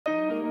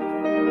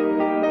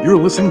You're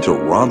listening to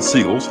Ron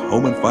Siegel's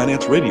Home and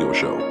Finance Radio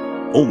Show,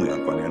 only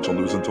on Financial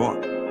News and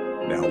Talk.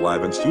 Now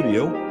live in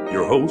studio,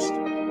 your host,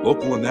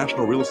 local and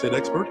national real estate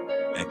expert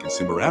and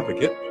consumer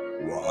advocate,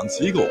 Ron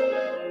Siegel.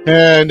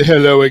 And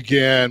hello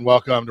again.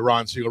 Welcome to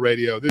Ron Siegel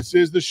Radio. This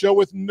is the show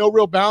with no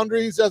real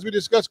boundaries as we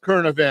discuss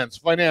current events,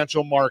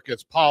 financial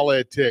markets,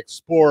 politics,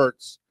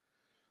 sports,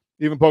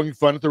 even poking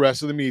fun at the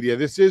rest of the media.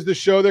 This is the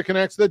show that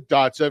connects the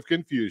dots of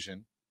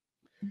confusion,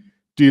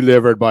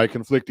 delivered by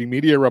conflicting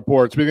media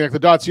reports. We connect the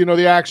dots so you know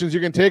the actions you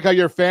can take, how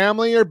your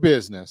family or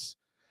business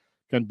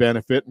can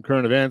benefit from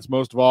current events.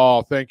 Most of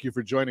all, thank you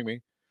for joining me.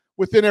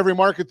 Within every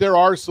market, there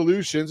are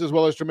solutions as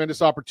well as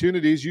tremendous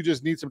opportunities. You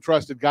just need some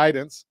trusted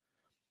guidance.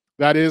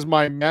 That is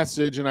my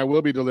message, and I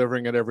will be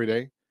delivering it every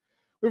day.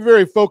 We're a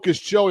very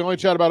focused show. We only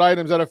chat about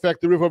items that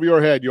affect the roof over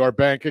your head, your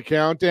bank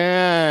account,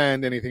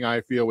 and anything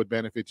I feel would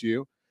benefit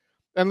you.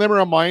 And let me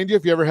remind you,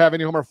 if you ever have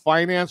any home or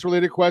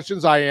finance-related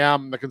questions, I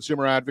am the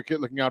consumer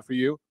advocate looking out for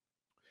you.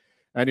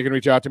 And you can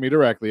reach out to me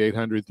directly,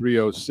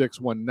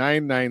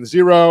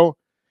 800-306-1990,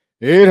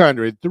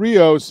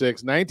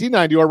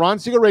 800-306-1990, or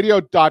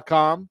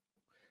ronsiegelradio.com.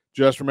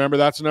 Just remember,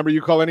 that's the number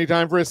you call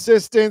anytime for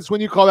assistance. When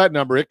you call that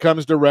number, it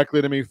comes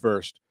directly to me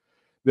first.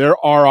 There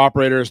are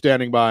operators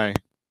standing by.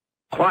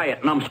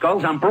 Quiet,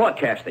 numbskulls, I'm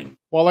broadcasting.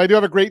 While I do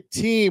have a great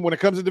team when it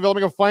comes to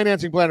developing a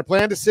financing plan, a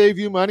plan to save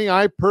you money,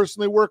 I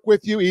personally work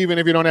with you even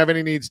if you don't have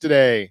any needs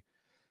today.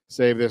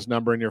 Save this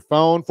number in your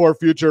phone for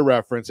future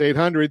reference,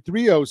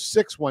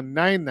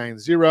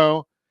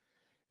 800-306-1990,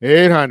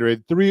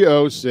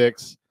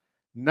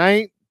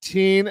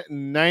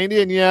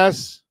 800-306-1990. And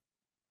yes,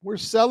 we're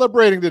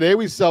celebrating today.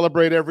 We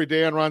celebrate every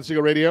day on Ron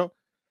Siegel Radio.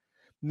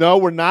 No,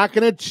 we're not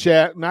going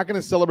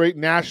to celebrate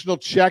National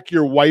Check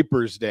Your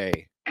Wipers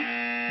Day.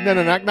 No,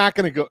 not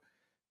going to go.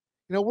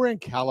 You know, we're in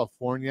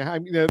California. I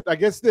mean, I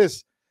guess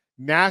this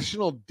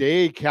National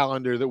Day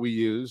calendar that we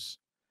use,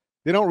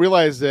 they don't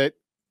realize that,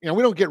 you know,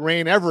 we don't get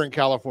rain ever in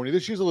California.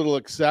 This year's a little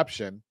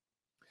exception.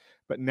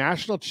 But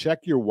National Check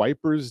Your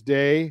Wipers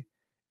Day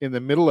in the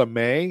middle of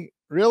May?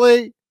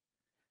 Really?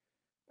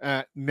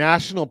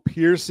 National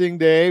Piercing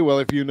Day. Well,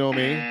 if you know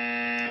me,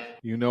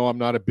 you know I'm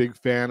not a big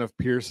fan of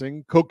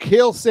piercing.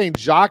 Coquille St.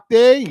 Jacques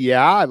Day.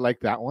 Yeah, I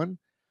like that one.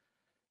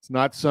 It's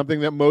not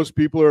something that most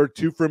people are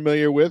too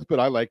familiar with,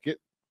 but I like it.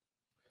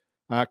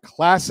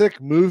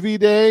 Classic Movie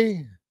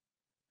Day.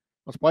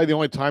 That's probably the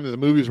only time that the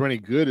movies were any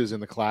good is in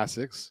the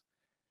classics.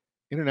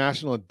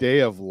 International Day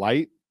of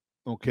Light.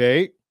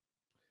 Okay.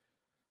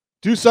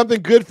 Do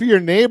something good for your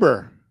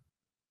neighbor.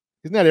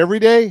 Isn't that every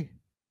day?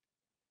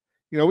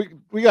 You know,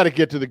 we got to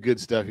get to the good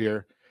stuff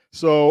here.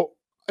 So,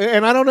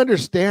 and I don't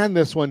understand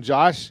this one,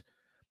 Josh.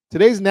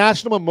 Today's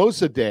National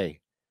Mimosa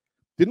Day.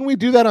 Didn't we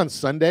do that on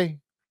Sunday?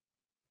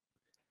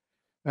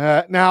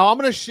 Now, I'm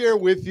going to share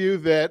with you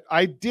that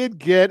I did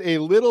get a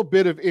little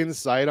bit of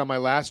insight on my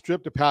last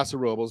trip to Paso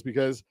Robles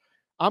because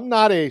I'm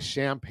not a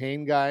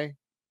champagne guy.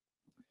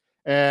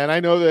 And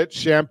I know that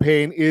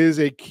champagne is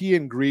a key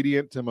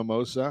ingredient to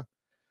mimosa.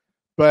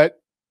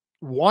 But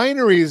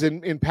wineries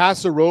in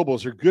Paso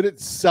Robles are good at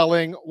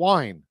selling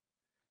wine,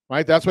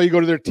 right? That's why you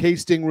go to their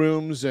tasting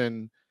rooms.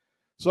 And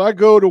so I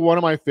go to one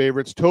of my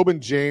favorites,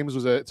 Tobin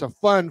James. It's a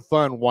fun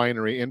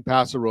winery in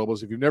Paso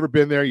Robles. If you've never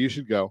been there, you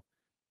should go.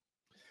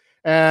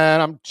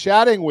 And I'm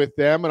chatting with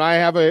them, and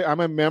I'm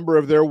a member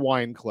of their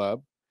wine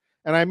club.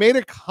 And I made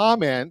a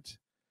comment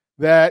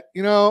that,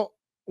 you know,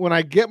 when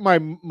I get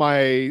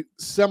my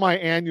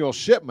semi-annual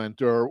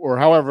shipment or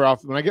however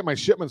often, when I get my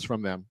shipments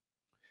from them,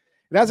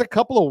 it has a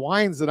couple of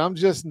wines that I'm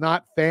just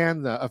not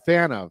a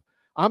fan of.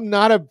 I'm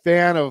not a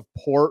fan of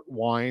port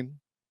wine,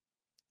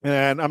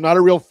 and I'm not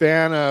a real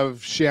fan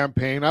of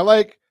champagne. I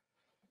like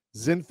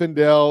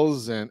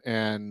Zinfandels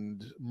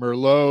and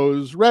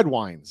Merlots, red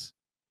wines.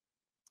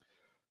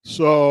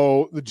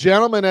 So the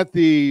gentleman at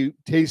the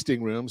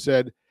tasting room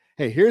said,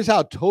 hey, here's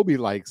how Toby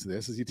likes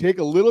this, is you take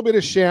a little bit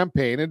of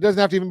champagne, and it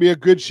doesn't have to even be a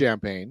good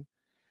champagne,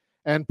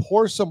 and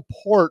pour some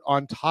port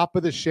on top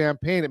of the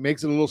champagne. It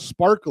makes it a little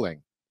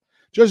sparkling.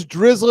 Just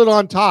drizzle it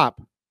on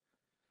top.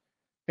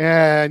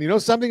 And you know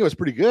something? It was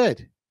pretty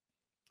good.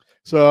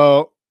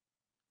 So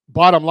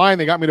bottom line,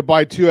 they got me to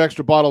buy 2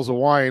 extra bottles of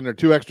wine or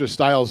 2 extra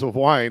styles of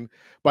wine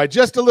by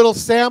just a little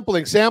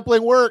sampling.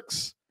 Sampling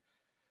works.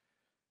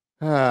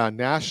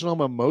 National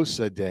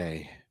Mimosa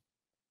Day.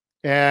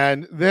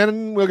 And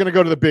then we're going to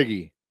go to the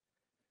biggie.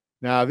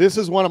 Now, this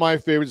is one of my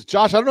favorites.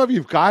 Josh, I don't know if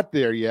you've got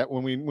there yet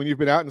when you've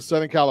been out in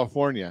Southern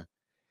California.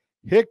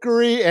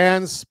 Hickory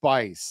and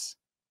Spice.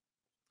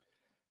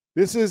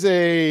 This is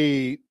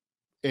a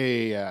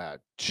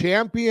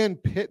champion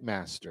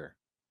pitmaster.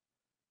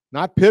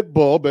 Not pit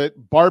bull, but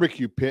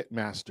barbecue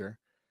pitmaster.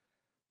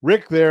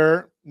 Rick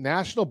there,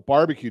 National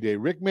Barbecue Day.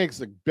 Rick makes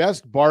the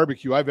best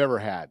barbecue I've ever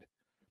had.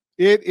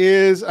 It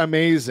is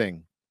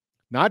amazing.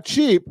 Not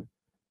cheap,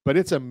 but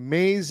it's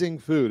amazing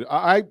food.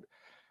 I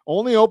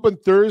only open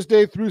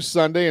Thursday through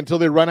Sunday until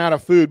they run out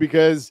of food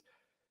because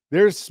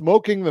they're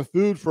smoking the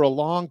food for a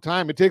long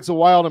time. It takes a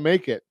while to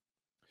make it.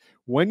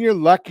 When you're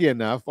lucky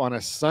enough on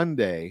a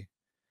Sunday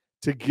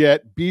to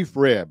get beef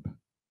rib,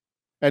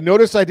 And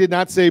notice I did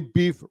not say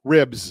beef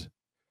ribs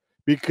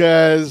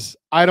because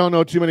I don't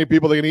know too many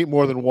people that can eat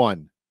more than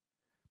one.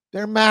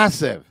 They're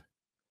massive.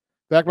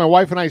 In fact, my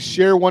wife and I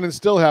share one and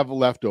still have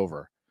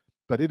leftover,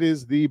 but it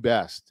is the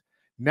best.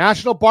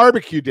 National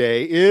Barbecue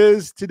Day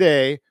is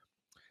today,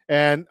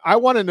 and I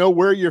want to know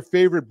where your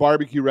favorite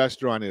barbecue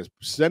restaurant is.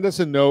 Send us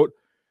a note,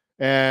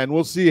 and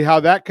we'll see how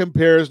that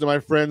compares to my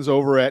friends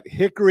over at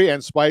Hickory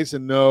and Spice.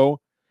 And no,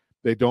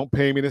 they don't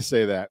pay me to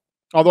say that.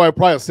 Although I'll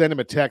probably send him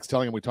a text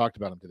telling him we talked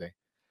about him today.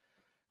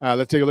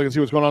 Let's take a look and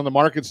see what's going on in the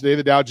markets today.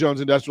 The Dow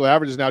Jones Industrial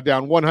Average is now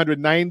down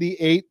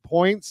 198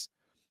 points.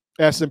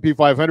 S&P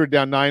 500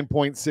 down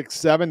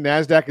 9.67.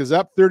 NASDAQ is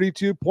up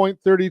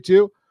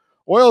 32.32.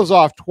 Oil's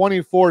off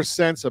 24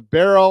 cents a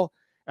barrel.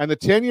 And the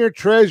 10-year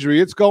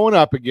Treasury, it's going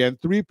up again,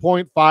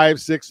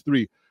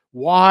 3.563.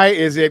 Why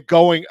is it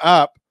going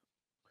up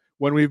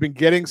when we've been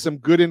getting some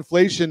good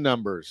inflation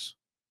numbers?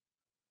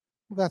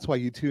 Well, that's why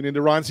you tune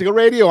into Ron Siegel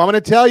Radio. I'm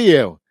going to tell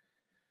you.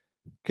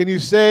 Can you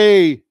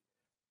say,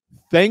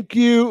 thank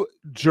you,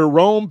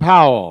 Jerome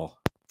Powell?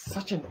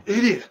 Such an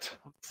idiot.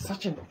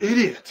 Such an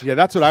idiot. Yeah,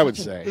 that's what I would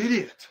say.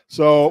 Idiot.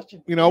 So,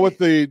 with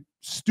the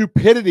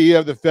stupidity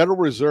of the Federal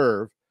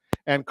Reserve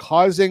and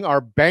causing our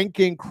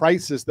banking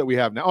crisis that we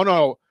have now. Oh,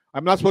 no,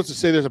 I'm not supposed to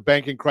say there's a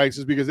banking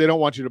crisis because they don't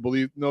want you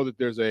to know that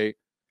there's a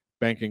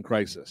banking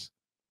crisis.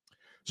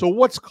 So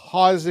what's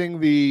causing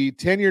the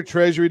 10-year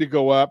Treasury to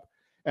go up?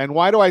 And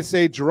why do I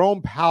say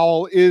Jerome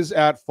Powell is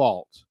at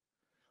fault?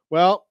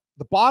 Well,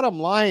 the bottom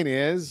line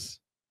is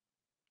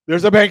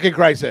there's a banking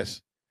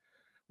crisis,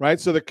 right?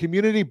 So the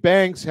community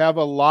banks have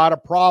a lot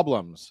of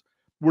problems.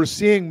 We're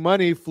seeing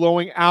money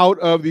flowing out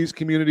of these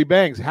community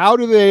banks. How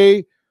do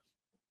they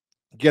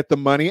get the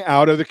money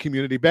out of the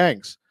community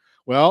banks?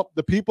 Well,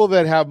 the people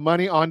that have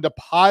money on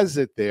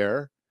deposit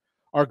there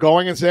are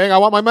going and saying, I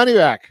want my money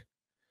back.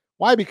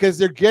 Why? Because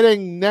they're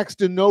getting next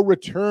to no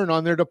return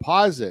on their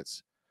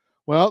deposits.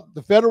 Well,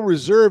 the Federal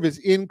Reserve has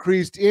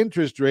increased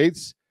interest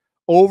rates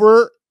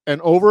over and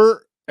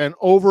over and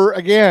over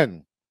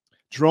again.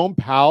 Jerome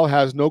Powell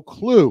has no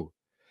clue.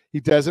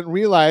 He doesn't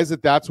realize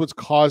that that's what's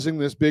causing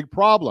this big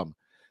problem.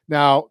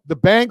 Now, the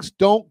banks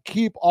don't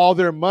keep all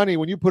their money.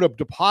 When you put a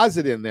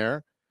deposit in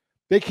there,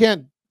 they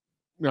can't,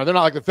 they're not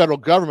like the federal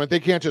government. They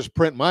can't just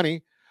print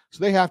money.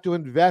 So they have to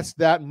invest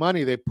that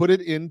money. They put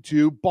it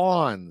into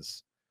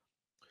bonds.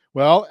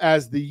 Well,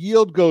 as the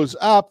yield goes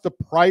up, the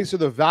price or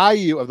the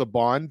value of the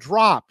bond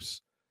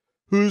drops.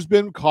 Who's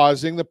been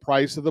causing the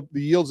price of the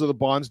yields of the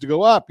bonds to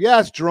go up?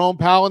 Yes, Jerome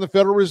Powell and the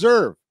Federal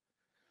Reserve.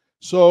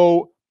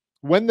 So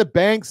when the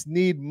banks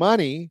need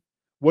money,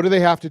 what do they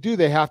have to do?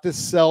 They have to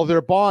sell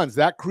their bonds.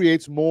 That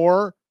creates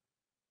more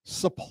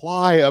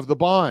supply of the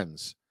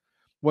bonds.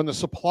 When the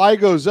supply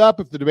goes up,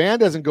 if the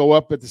demand doesn't go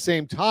up at the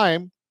same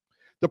time,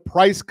 the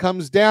price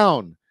comes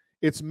down.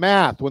 It's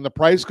math. When the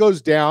price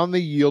goes down, the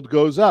yield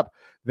goes up.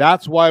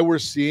 That's why we're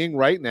seeing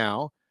right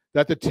now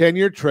that the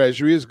 10-year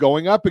Treasury is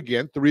going up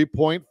again,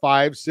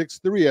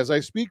 3.563 as I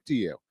speak to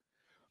you.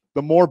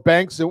 The more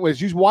banks,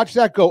 as you watch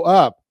that go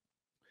up,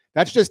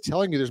 that's just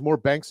telling you there's more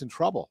banks in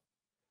trouble.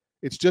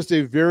 It's just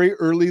a very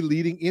early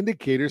leading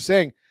indicator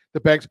saying the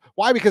banks,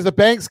 why? Because the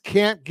banks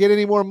can't get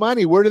any more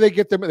money. Where do they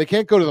get them? They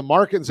can't go to the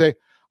market and say,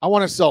 I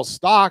want to sell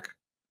stock.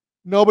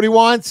 Nobody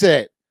wants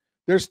it.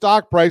 Their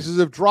stock prices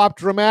have dropped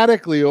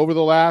dramatically over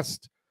the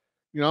last,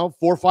 4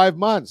 or 5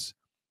 months.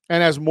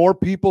 And as more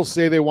people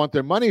say they want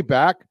their money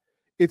back,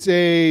 it's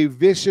a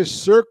vicious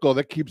circle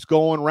that keeps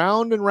going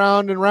round and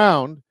round and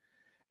round.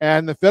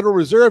 And the Federal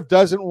Reserve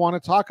doesn't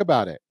want to talk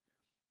about it,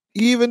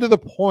 even to the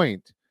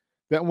point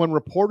that when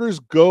reporters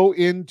go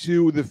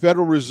into the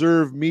Federal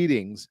Reserve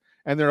meetings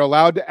and they're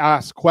allowed to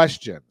ask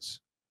questions,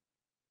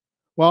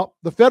 well,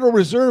 the Federal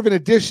Reserve, in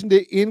addition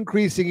to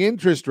increasing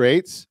interest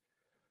rates,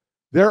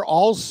 they're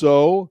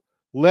also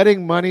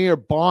letting money or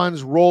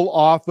bonds roll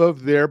off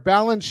of their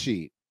balance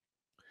sheet.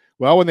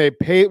 Well, when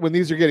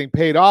these are getting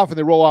paid off and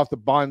they roll off the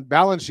bond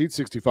balance sheet,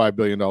 $65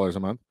 billion a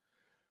month,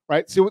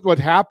 right? So what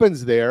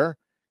happens there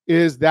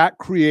is that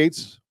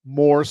creates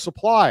more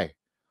supply.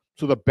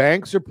 So the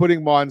banks are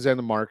putting bonds in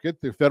the market.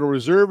 The Federal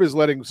Reserve is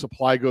letting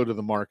supply go to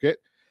the market.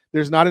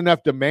 There's not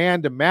enough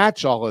demand to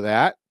match all of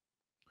that.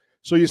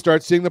 So you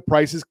start seeing the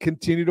prices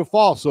continue to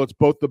fall. So it's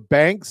both the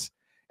banks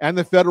and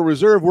the Federal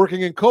Reserve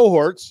working in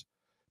cohorts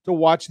to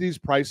watch these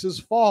prices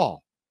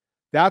fall.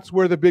 That's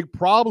where the big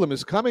problem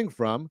is coming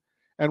from.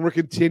 And we're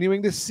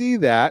continuing to see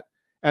that.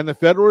 And the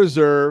Federal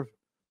Reserve,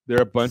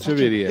 they're a bunch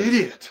of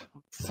idiots.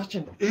 Such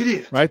an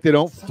idiot. Right? They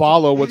don't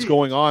follow what's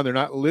going on. They're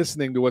not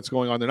listening to what's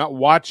going on. They're not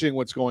watching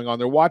what's going on.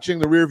 They're watching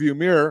the rearview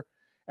mirror,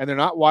 and they're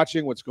not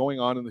watching what's going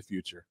on in the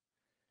future.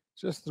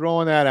 Just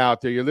throwing that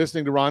out there. You're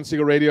listening to Ron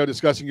Siegel Radio,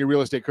 discussing your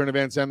real estate, current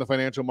events, and the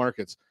financial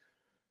markets.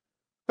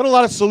 Got a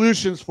lot of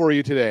solutions for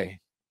you today.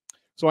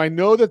 So I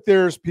know that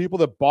there's people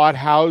that bought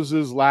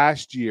houses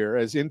last year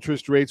as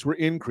interest rates were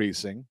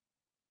increasing.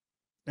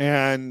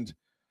 And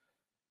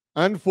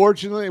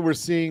unfortunately, we're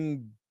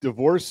seeing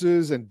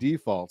divorces and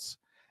defaults.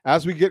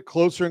 As we get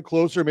closer and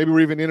closer, maybe we're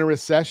even in a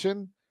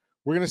recession,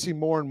 we're going to see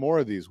more and more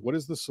of these. What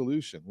is the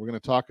solution? We're going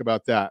to talk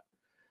about that.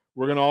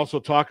 We're going to also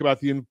talk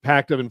about the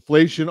impact of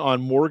inflation on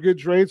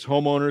mortgage rates.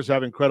 Homeowners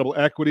have incredible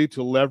equity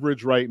to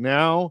leverage right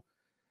now.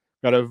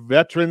 Got a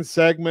veteran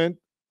segment,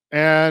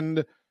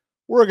 and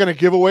we're going to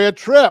give away a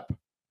trip.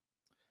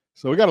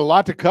 So we got a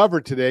lot to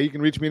cover today. You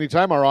can reach me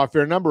anytime. Our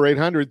off-air number,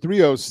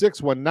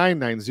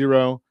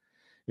 800-306-1990,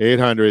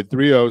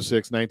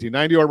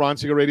 800-306-1990, or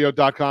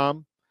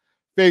ronsiegelradio.com,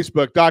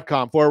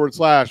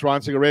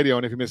 facebook.com/Ron Siegel Radio.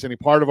 And if you miss any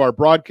part of our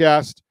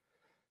broadcast,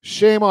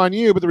 shame on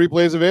you, but the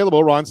replay is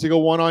available. Ron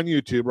Siegel 1 on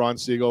YouTube. Ron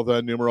Siegel,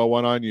 the numeral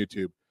 1 on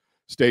YouTube.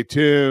 Stay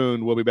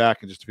tuned. We'll be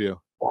back in just a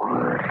few.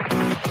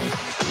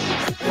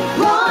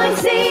 Ron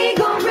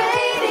Siegel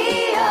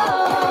Radio,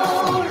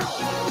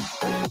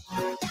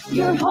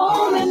 your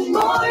home and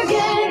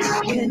mortgage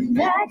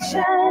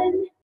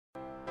connection.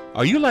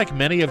 Are you like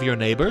many of your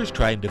neighbors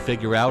trying to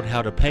figure out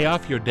how to pay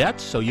off your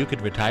debts so you can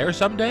retire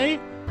someday?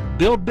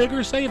 Build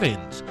bigger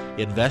savings.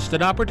 Invest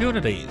in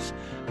opportunities.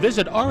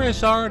 Visit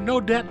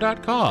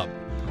rsrnodebt.com.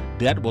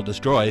 Debt will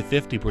destroy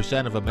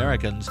 50% of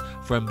Americans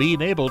from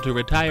being able to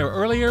retire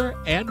earlier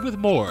and with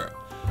more.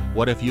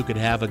 What if you could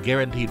have a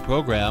guaranteed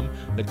program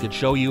that could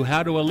show you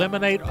how to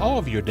eliminate all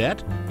of your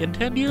debt in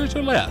 10 years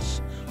or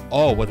less,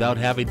 all without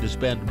having to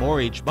spend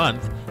more each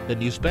month than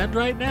you spend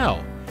right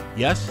now?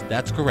 Yes,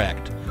 that's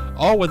correct.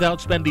 All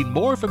without spending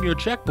more from your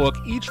checkbook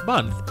each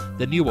month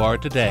than you are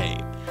today.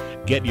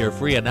 Get your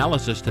free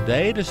analysis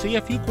today to see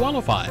if you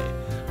qualify.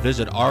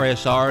 Visit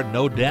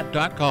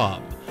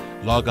rsrnodebt.com.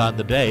 Log on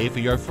today for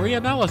your free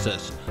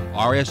analysis,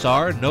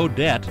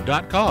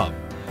 rsrnodebt.com.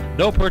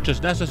 No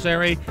purchase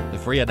necessary. The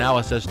free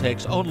analysis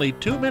takes only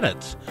 2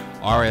 minutes.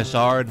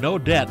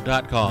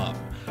 rsrnodebt.com.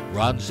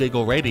 Ron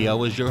Siegel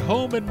Radio is your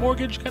home and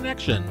mortgage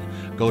connection.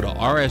 Go to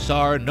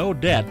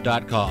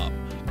rsrnodebt.com.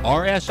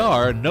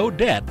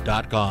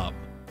 rsrnodebt.com.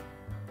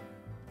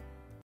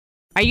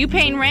 Are you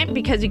paying rent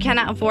because you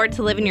cannot afford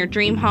to live in your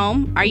dream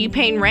home? Are you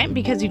paying rent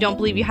because you don't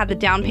believe you have the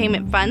down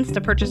payment funds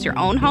to purchase your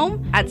own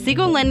home? At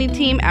Siegel Lending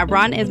Team at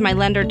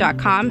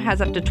ronismylender.com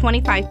has up to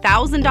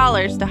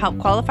 $25,000 to help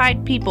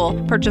qualified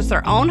people purchase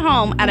their own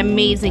home at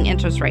amazing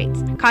interest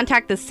rates.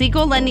 Contact the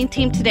Siegel Lending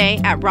Team today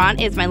at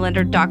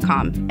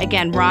ronismylender.com.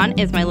 Again,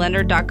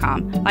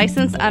 ronismylender.com.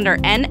 Licensed under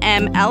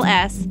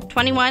NMLS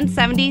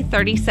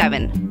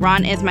 217037.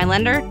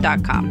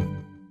 ronismylender.com.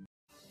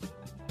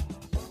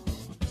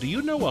 Do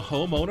you know a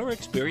homeowner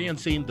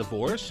experiencing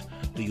divorce?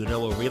 Do you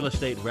know a real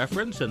estate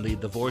reference and the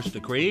divorce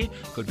decree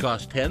could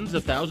cost tens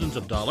of thousands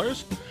of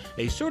dollars?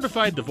 A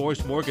certified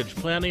divorce mortgage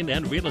planning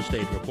and real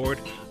estate report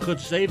could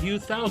save you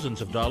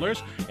thousands of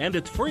dollars, and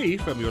it's free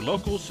from your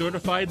local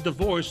certified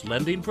divorce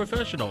lending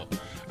professional.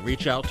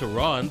 Reach out to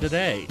Ron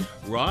today.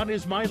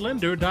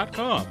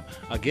 ronismylender.com.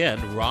 Again,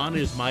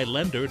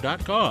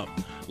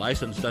 ronismylender.com.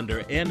 Licensed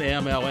under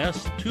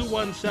NMLS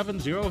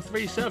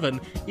 217037,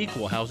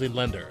 Equal Housing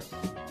Lender.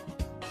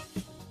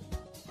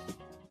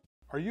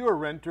 Are you a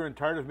renter and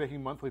tired of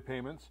making monthly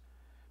payments?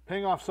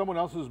 Paying off someone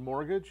else's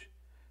mortgage?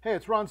 Hey,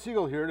 it's Ron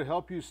Siegel here to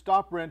help you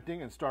stop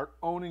renting and start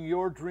owning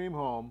your dream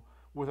home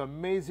with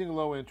amazing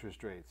low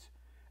interest rates.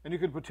 And you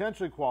could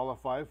potentially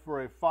qualify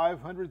for a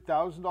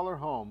 $500,000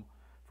 home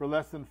for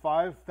less than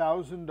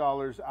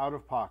 $5,000 out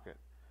of pocket.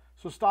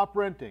 So stop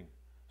renting.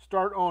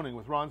 Start owning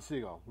with Ron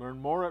Siegel. Learn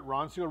more at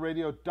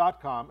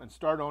ronsiegelradio.com and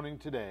start owning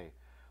today.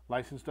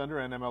 Licensed under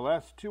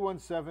NMLS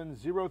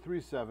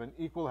 217037,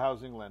 Equal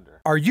Housing Lender.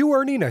 Are you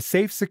earning a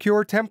safe,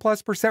 secure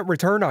 10+%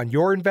 return on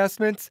your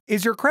investments?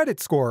 Is your credit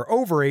score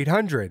over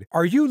 800?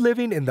 Are you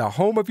living in the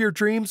home of your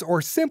dreams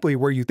or simply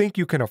where you think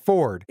you can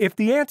afford? If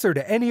the answer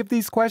to any of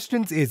these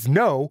questions is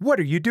no, what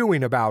are you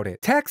doing about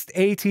it? Text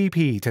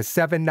ATP to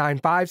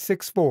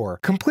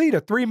 79564. Complete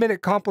a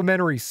 3-minute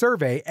complimentary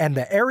survey, and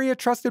the area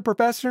trusted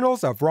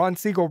professionals of Ron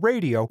Siegel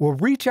Radio will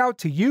reach out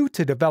to you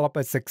to develop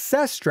a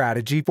success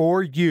strategy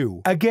for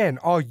you. Again,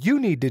 all you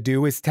need to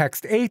do is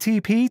text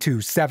ATP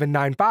to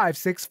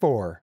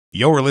 79564.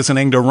 You're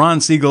listening to Ron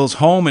Siegel's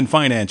Home and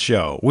Finance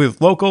Show with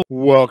local.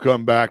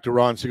 Welcome back to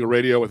Ron Siegel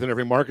Radio. Within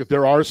every market,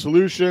 there are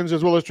solutions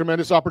as well as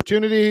tremendous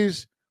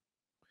opportunities.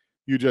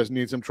 You just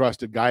need some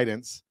trusted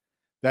guidance.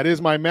 That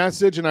is my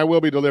message, and I will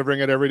be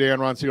delivering it every day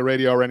on Ron Siegel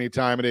Radio or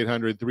anytime at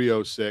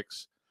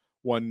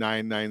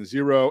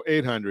 800-306-1990,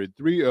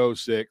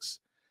 800-306-1990.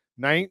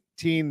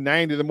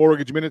 The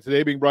Mortgage Minute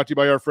today being brought to you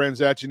by our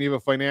friends at Geneva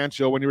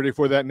Financial. When you're ready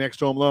for that next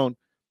home loan,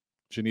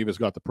 Geneva's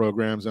got the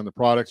programs and the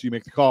products. You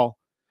make the call.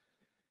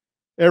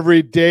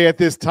 Every day at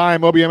this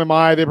time,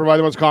 OBMMI, they provide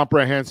the most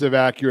comprehensive,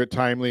 accurate,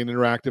 timely, and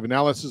interactive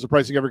analysis of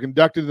pricing ever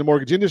conducted in the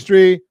mortgage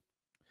industry,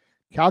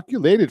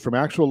 calculated from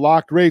actual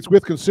locked rates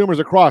with consumers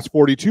across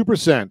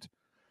 42%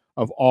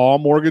 of all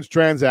mortgage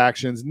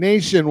transactions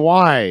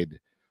nationwide.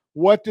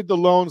 What did the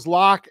loans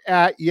lock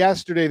at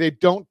yesterday? They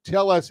don't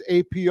tell us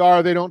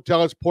APR. They don't tell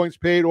us points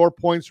paid or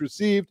points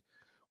received.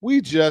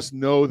 We just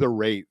know the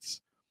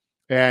rates.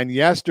 And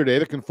yesterday,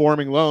 the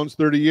conforming loans,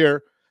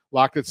 30-year,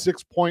 locked at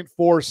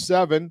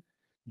 6.47.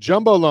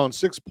 Jumbo loan,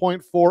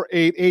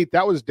 6.488.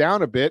 That was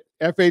down a bit.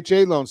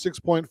 FHA loan,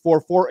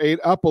 6.448,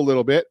 up a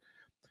little bit.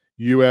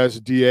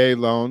 USDA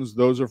loans.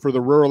 Those are for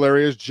the rural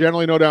areas.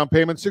 Generally no down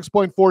payment,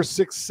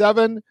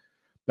 6.467.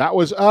 That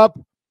was up.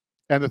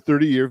 And the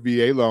 30-year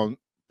VA loan,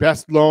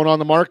 best loan on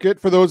the market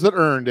for those that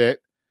earned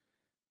it.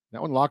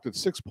 That one locked at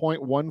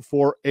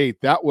 6.148.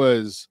 That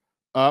was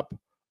up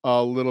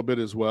a little bit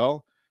as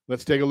well.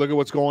 Let's take a look at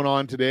what's going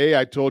on today.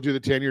 I told you the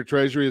 10-year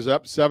Treasury is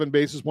up 7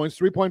 basis points,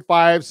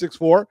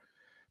 3.564.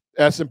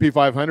 S&P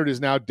 500 is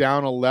now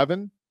down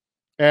 11.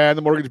 And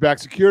the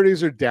mortgage-backed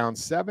securities are down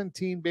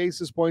 17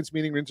 basis points,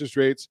 meaning interest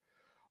rates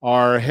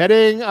are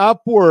heading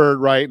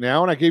upward right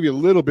now. And I gave you a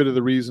little bit of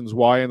the reasons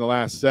why in the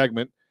last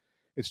segment.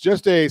 It's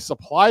just a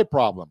supply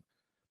problem.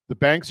 The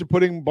banks are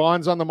putting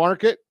bonds on the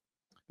market.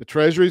 The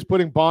Treasury is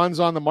putting bonds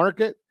on the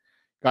market.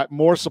 Got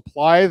more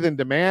supply than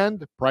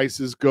demand.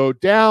 Prices go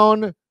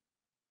down,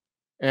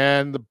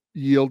 and the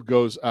yield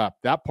goes up.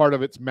 That part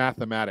of it's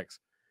mathematics.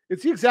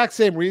 It's the exact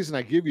same reason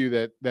I give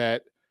you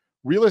that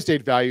real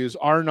estate values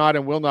are not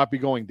and will not be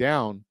going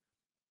down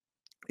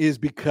is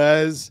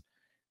because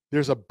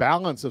there's a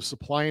balance of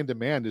supply and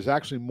demand. There's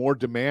actually more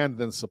demand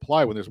than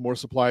supply. When there's more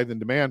supply than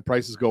demand,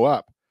 prices go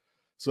up.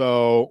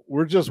 So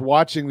we're just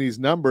watching these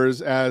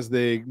numbers as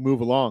they move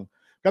along.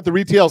 Got the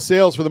retail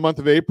sales for the month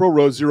of April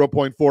rose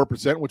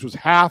 0.4%, which was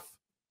half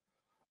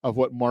of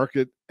what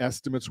market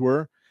estimates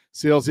were.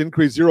 Sales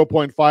increased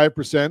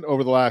 0.5%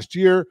 over the last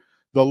year,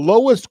 the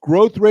lowest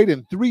growth rate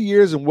in 3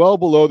 years and well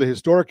below the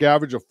historic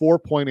average of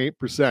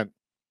 4.8%.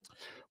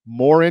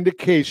 More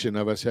indication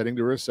of us heading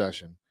to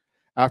recession.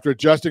 After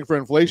adjusting for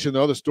inflation,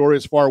 though, the story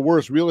is far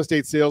worse. Real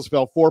estate sales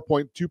fell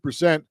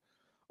 4.2%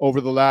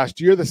 over the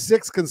last year, the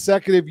sixth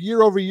consecutive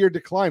year-over-year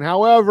decline.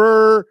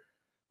 However,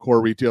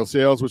 core retail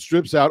sales, which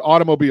strips out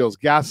automobiles,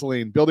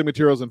 gasoline, building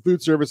materials, and food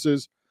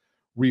services,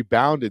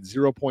 rebounded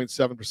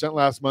 0.7%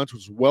 last month,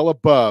 which was well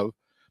above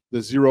the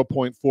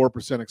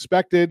 0.4%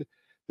 expected.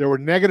 There were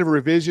negative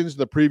revisions in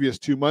the previous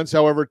 2 months,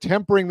 however,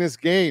 tempering this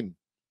gain.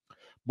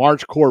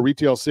 March core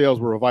retail sales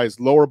were revised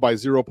lower by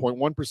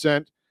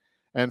 0.1%,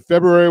 and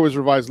February was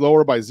revised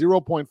lower by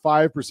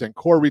 0.5%.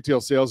 Core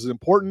retail sales is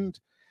important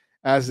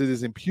as it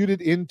is imputed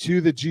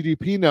into the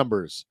GDP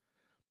numbers.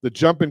 The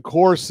jump in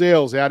core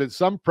sales added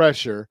some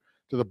pressure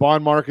to the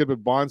bond market,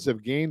 but bonds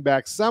have gained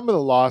back some of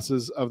the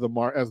losses of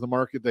as the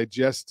market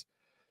digests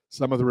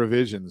some of the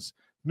revisions.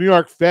 New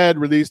York Fed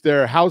released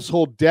their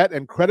household debt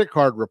and credit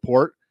card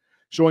report,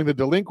 showing the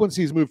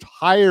delinquencies moved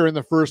higher in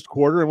the first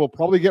quarter and will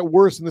probably get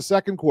worse in the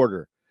second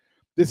quarter.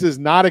 This is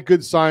not a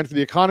good sign for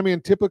the economy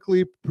and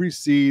typically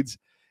precedes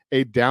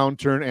a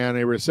downturn and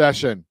a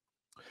recession.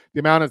 The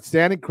amount of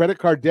outstanding credit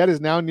card debt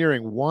is now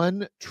nearing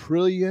 $1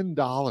 trillion.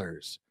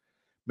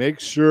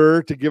 Make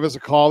sure to give us a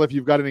call if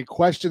you've got any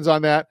questions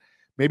on that.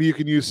 Maybe you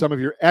can use some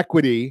of your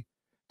equity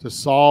to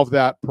solve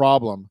that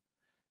problem.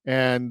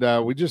 And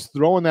we're just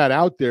throwing that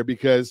out there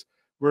because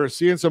we're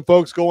seeing some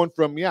folks going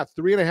from,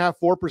 3.5%,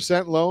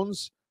 4%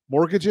 loans,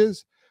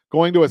 mortgages,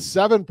 going to a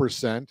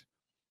 7%,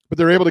 but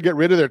they're able to get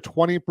rid of their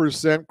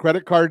 20%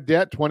 credit card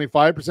debt,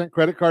 25%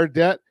 credit card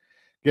debt,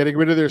 getting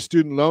rid of their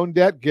student loan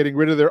debt, getting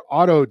rid of their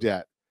auto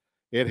debt.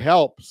 It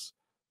helps.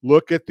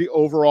 Look at the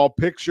overall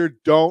picture.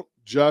 Don't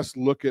just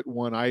look at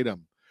one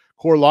item.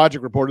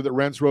 CoreLogic reported that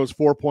rents rose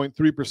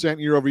 4.3%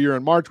 year over year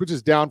in March, which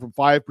is down from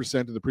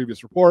 5% in the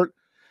previous report,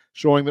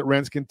 showing that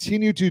rents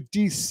continue to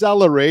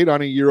decelerate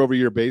on a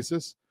year-over-year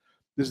basis.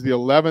 This is the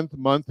 11th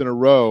month in a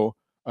row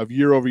of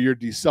year-over-year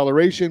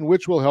deceleration,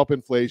 which will help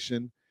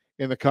inflation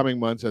in the coming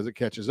months as it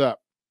catches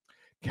up.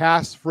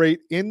 Cass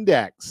Freight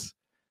Index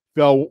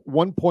fell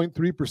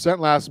 1.3%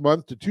 last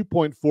month to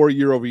 2.4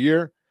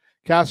 year-over-year.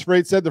 Cass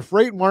Freight said the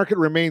freight market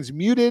remains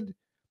muted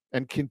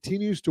and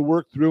continues to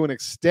work through an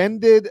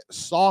extended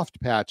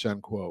soft patch,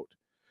 unquote.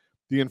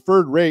 The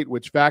inferred rate,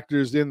 which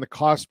factors in the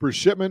cost per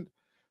shipment,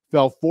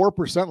 fell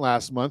 4%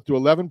 last month to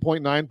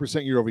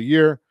 11.9% year over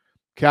year.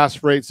 Cass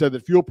Freight said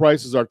that fuel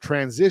prices are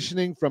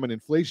transitioning from an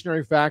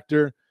inflationary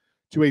factor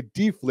to a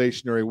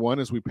deflationary one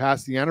as we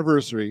pass the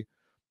anniversary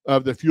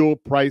of the fuel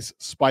price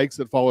spikes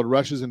that followed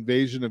Russia's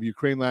invasion of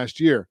Ukraine last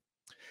year.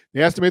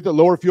 They estimate that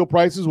lower fuel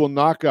prices will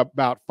knock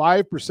about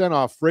 5%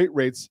 off freight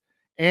rates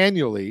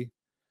annually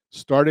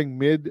starting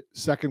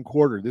mid-second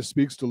quarter. This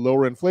speaks to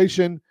lower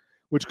inflation,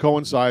 which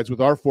coincides with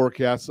our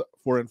forecasts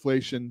for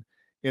inflation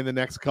in the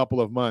next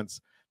couple of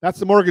months. That's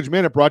the Mortgage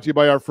Minute, brought to you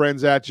by our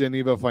friends at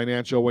Geneva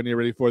Financial when you're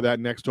ready for that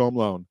next home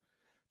loan.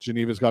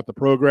 Geneva's got the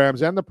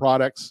programs and the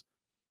products.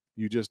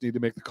 You just need to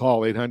make the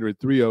call,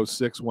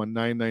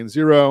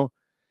 800-306-1990,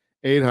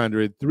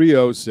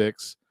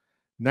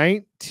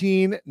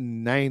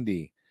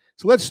 800-306-1990.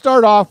 So let's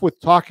start off with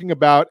talking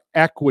about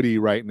equity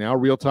right now,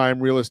 real-time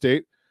real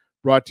estate,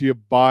 brought to you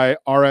by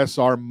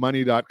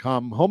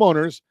rsrmoney.com.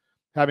 Homeowners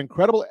have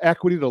incredible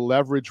equity to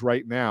leverage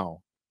right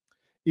now.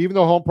 Even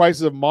though home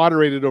prices have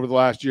moderated over the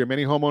last year,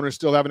 many homeowners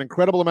still have an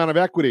incredible amount of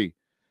equity.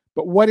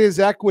 But what is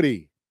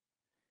equity?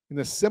 In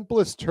the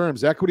simplest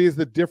terms, equity is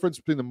the difference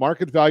between the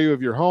market value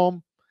of your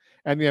home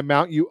and the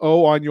amount you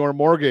owe on your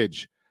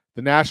mortgage.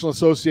 The National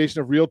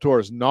Association of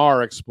Realtors,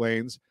 NAR,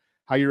 explains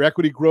how your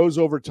equity grows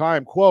over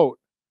time. Quote,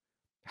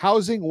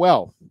 housing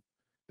wealth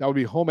That would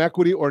be home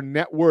equity or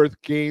net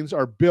worth gains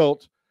are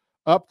built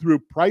up through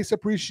price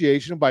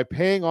appreciation by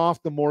paying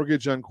off the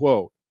mortgage,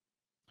 unquote.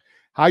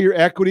 How your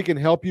equity can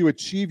help you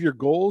achieve your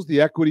goals. The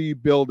equity you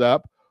build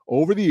up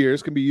over the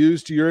years can be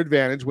used to your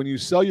advantage when you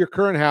sell your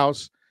current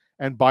house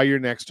and buy your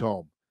next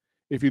home.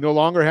 If you no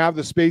longer have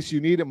the space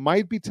you need, it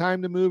might be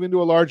time to move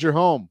into a larger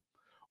home.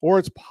 Or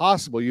it's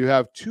possible you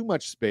have too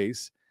much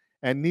space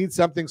and need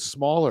something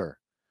smaller.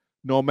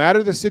 No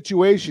matter the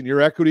situation,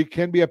 your equity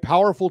can be a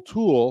powerful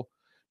tool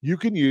you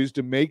can use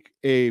to make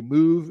a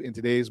move in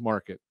today's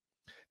market.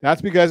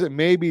 That's because it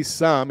may be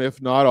some,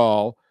 if not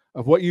all,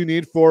 of what you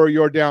need for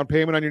your down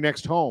payment on your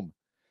next home.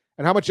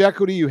 And how much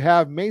equity you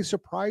have may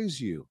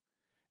surprise you.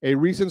 A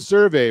recent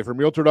survey from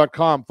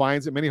Realtor.com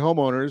finds that many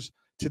homeowners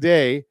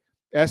today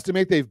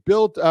estimate they've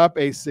built up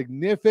a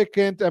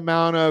significant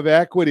amount of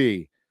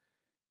equity.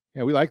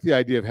 Yeah, we like the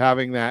idea of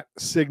having that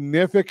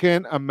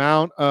significant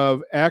amount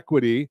of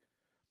equity.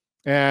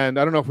 And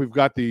I don't know if we've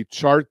got the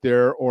chart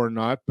there or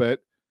not, but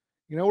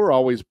we're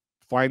always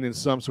finding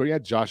some sort. Yeah,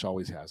 Josh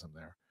always has them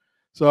there.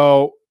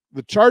 So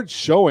the chart's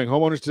showing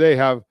homeowners today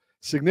have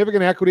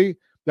significant equity.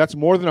 That's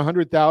more than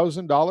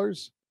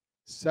 $100,000,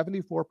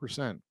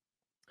 74%.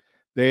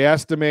 They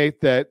estimate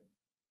that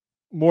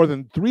more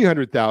than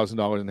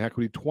 $300,000 in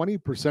equity,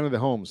 20% of the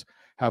homes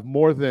have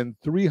more than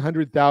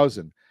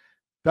 $300,000.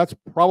 That's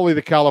probably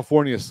the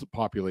California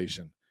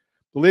population.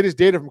 The latest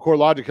data from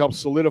CoreLogic helps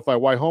solidify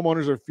why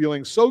homeowners are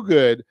feeling so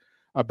good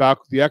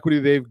about the equity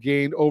they've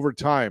gained over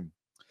time.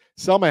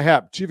 Selma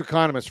Hepp, chief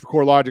economist for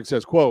CoreLogic,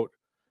 says, quote,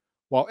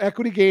 while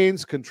equity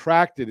gains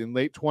contracted in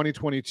late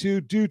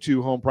 2022 due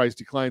to home price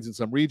declines in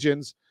some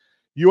regions,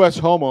 U.S.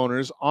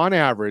 homeowners, on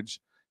average,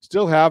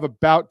 still have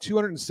about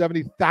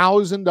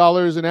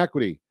 $270,000 in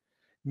equity,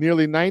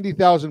 nearly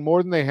 $90,000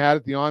 more than they had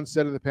at the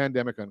onset of the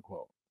pandemic,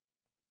 unquote.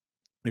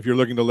 If you're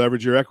looking to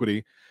leverage your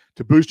equity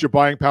to boost your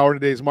buying power in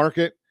today's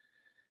market,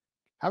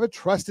 have a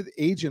trusted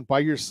agent by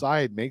your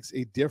side makes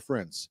a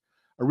difference.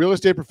 A real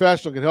estate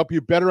professional can help you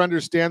better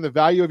understand the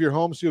value of your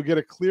home so you'll get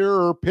a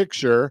clearer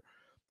picture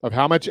of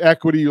how much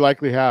equity you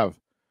likely have.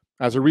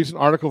 As a recent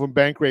article from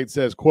Bankrate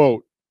says,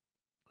 quote,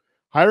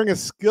 hiring a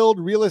skilled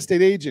real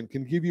estate agent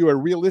can give you a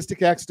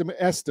realistic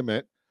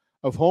estimate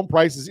of home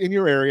prices in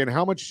your area and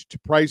how much to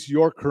price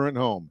your current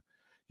home.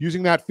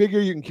 Using that figure,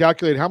 you can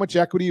calculate how much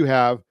equity you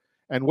have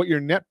and what your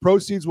net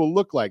proceeds will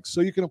look like so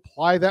you can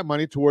apply that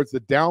money towards the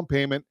down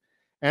payment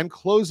and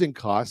closing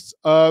costs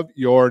of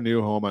your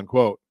new home,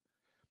 unquote.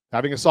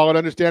 Having a solid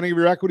understanding of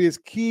your equity is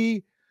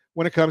key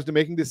when it comes to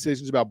making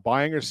decisions about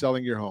buying or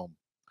selling your home.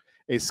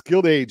 A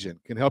skilled agent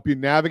can help you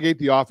navigate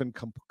the often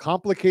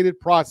complicated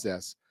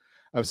process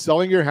of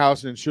selling your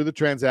house and ensure the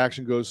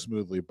transaction goes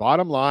smoothly.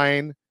 Bottom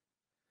line,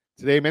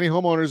 today many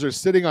homeowners are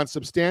sitting on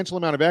substantial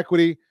amount of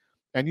equity,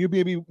 and you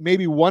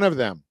maybe one of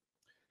them.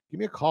 Give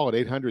me a call at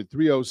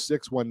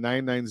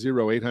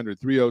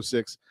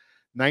 800-306-1990,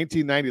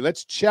 800-306-1990.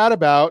 Let's chat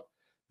about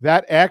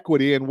that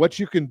equity and what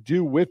you can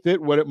do with it,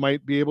 how you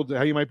might be able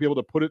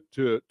to put it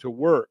to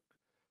work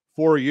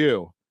for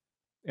you.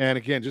 And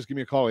again, just give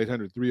me a call,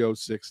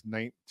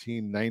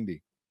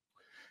 800-306-1990.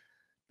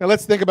 Now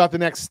let's think about the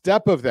next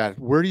step of that.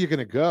 Where are you going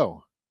to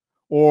go?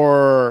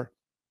 Or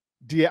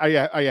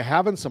are you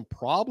having some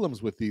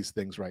problems with these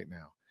things right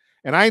now?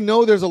 And I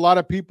know there's a lot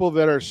of people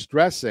that are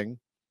stressing,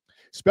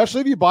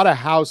 especially if you bought a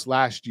house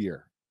last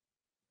year.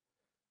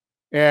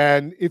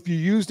 And if you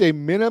used a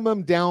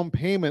minimum down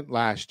payment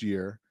last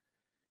year,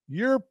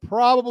 you're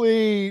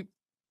probably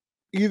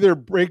either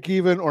break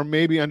even or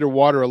maybe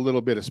underwater a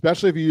little bit,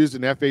 especially if you used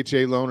an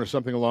FHA loan or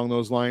something along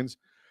those lines,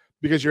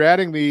 because you're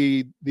adding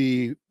the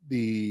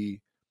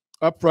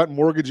upfront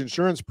mortgage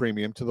insurance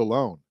premium to the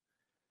loan.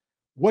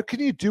 What can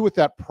you do with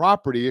that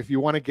property if you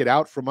want to get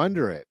out from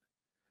under it?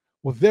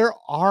 Well, there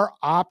are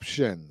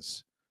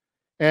options.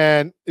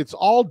 And it's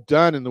all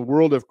done in the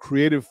world of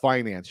creative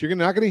finance. You're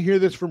not going to hear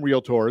this from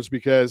realtors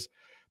because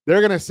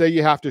they're going to say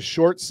you have to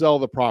short sell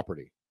the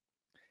property.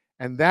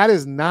 And that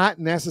is not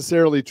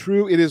necessarily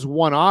true. It is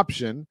one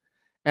option,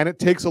 and it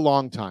takes a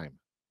long time.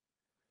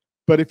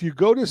 But if you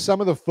go to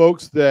some of the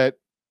folks that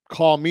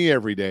call me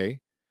every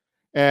day,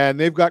 and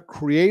they've got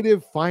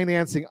creative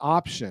financing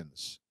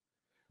options,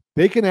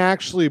 they can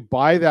actually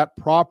buy that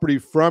property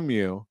from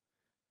you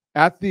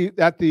at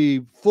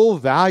the full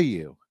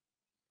value.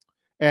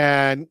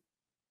 And,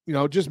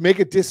 just make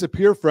it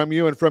disappear from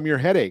you and from your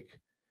headache.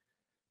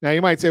 Now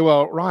you might say,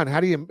 well, Ron, how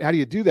do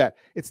you do that?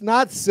 It's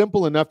not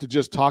simple enough to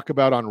just talk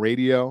about on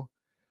radio,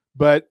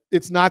 but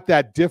it's not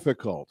that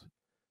difficult.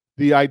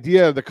 The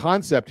idea, the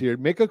concept here,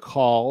 make a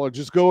call or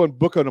just go and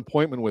book an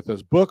appointment with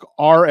us. Book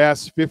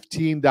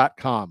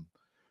rs15.com.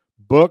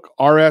 Book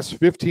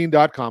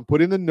rs15.com.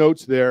 Put in the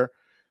notes there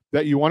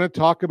that you want to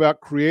talk about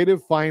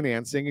creative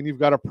financing and you've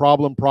got a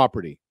problem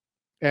property.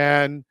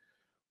 And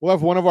we'll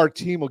have one of our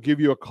team will give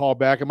you a call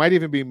back. It might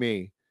even be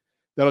me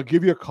that'll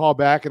give you a call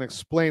back and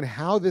explain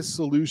how this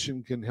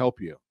solution can help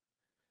you.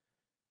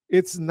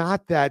 It's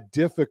not that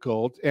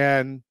difficult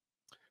and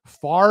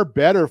far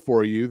better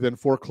for you than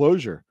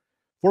foreclosure.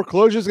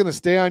 Foreclosure is going to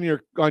stay on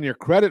your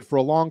credit for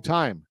a long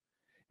time.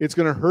 It's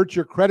going to hurt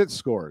your credit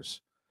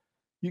scores.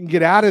 You can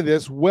get out of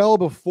this well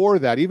before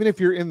that. Even if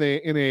you're in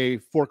a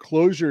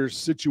foreclosure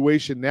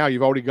situation now,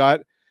 you've already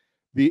got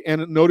the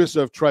notice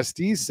of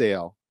trustee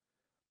sale.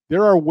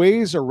 There are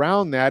ways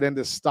around that and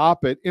to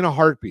stop it in a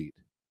heartbeat.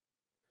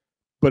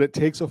 But it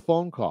takes a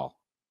phone call.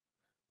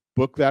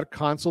 Book that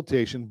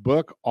consultation.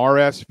 Book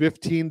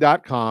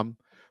rs15.com.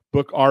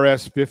 Book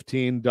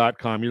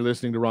rs15.com. You're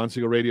listening to Ron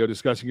Siegel Radio,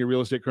 discussing your real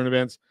estate current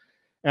events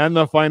and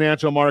the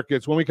financial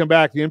markets. When we come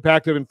back, the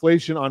impact of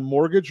inflation on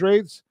mortgage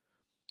rates.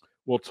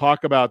 We'll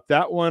talk about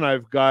that one.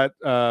 I've got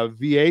a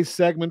VA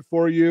segment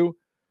for you.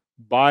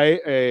 Buy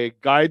a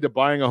guide to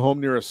buying a home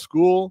near a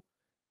school.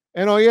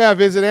 And oh yeah,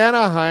 visit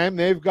Anaheim.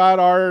 They've got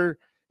our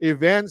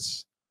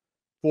events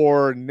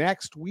for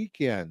next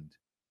weekend.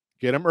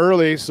 Get them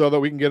early so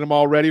that we can get them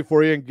all ready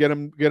for you and get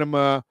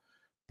them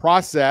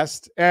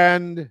processed.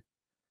 And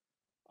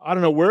I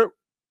don't know,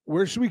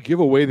 where should we give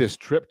away this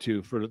trip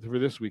to for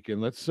this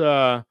weekend? Let's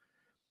I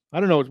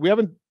don't know. We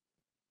haven't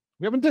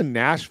done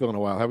Nashville in a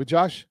while, have we,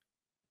 Josh?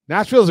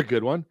 Nashville's a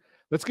good one.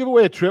 Let's give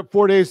away a trip,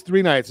 4 days,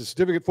 3 nights, a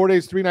certificate, 4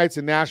 days, 3 nights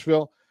in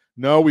Nashville.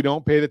 No, we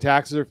don't pay the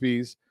taxes or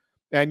fees.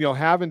 And you'll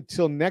have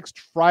until next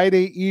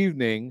Friday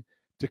evening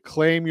to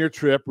claim your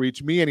trip.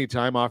 Reach me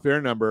anytime, off-air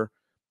number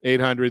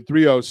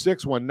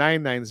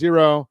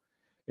 800-306-1990,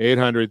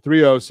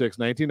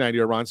 800-306-1990,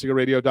 or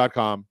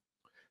RonSiegelRadio.com,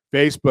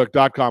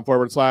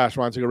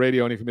 Facebook.com/Ron Siegel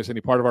Radio. And if you miss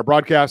any part of our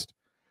broadcast,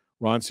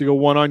 Ron Siegel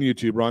 1 on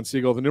YouTube. Ron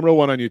Siegel, the numeral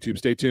 1 on YouTube.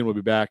 Stay tuned. We'll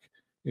be back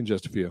in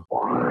just a few.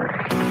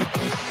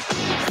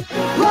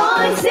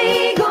 Ron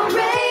Siegel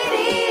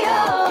Radio,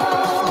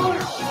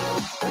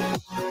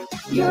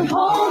 your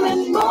home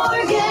and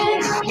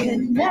mortgage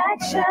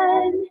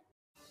connection.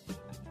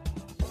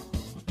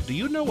 Do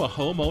you know a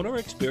homeowner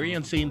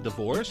experiencing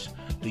divorce?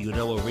 Do you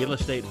know a real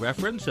estate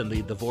reference and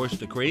the divorce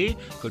decree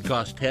could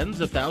cost tens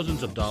of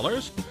thousands of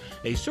dollars?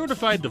 A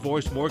certified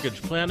divorce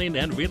mortgage planning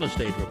and real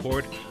estate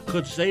report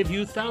could save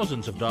you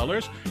thousands of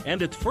dollars,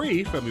 and it's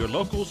free from your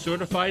local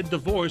certified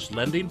divorce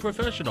lending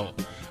professional.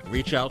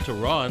 Reach out to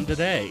Ron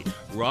today.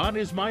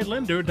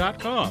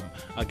 RonIsMyLender.com.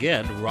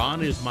 Again,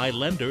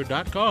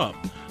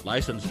 RonIsMyLender.com.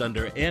 Licensed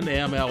under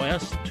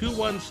NMLS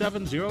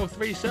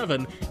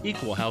 217037,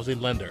 Equal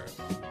Housing Lender.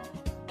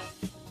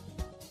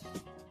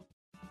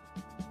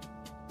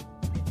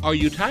 Are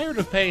you tired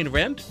of paying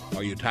rent?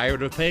 Are you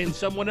tired of paying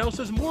someone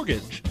else's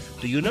mortgage?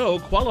 Do you know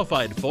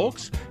qualified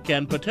folks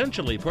can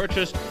potentially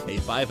purchase a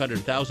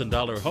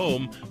 $500,000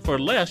 home for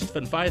less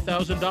than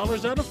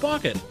 $5,000 out of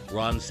pocket?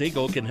 Ron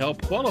Siegel can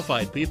help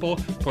qualified people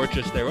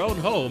purchase their own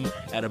home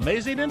at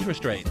amazing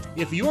interest rates.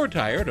 If you're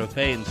tired of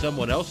paying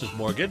someone else's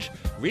mortgage,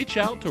 reach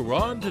out to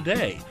Ron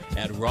today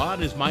at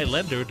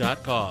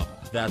RonIsMyLender.com.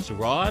 That's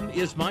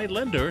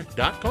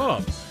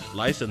RonIsMyLender.com.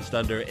 Licensed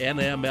under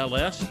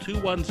NMLS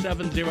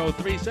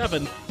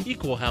 217037,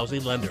 Equal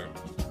Housing Lender.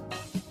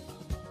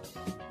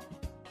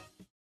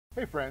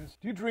 Hey friends,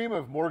 do you dream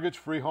of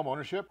mortgage-free home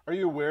ownership? Are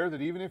you aware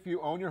that even if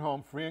you own your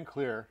home free and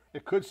clear,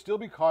 it could still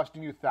be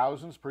costing you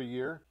thousands per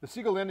year? The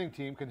Siegel Lending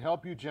Team can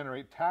help you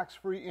generate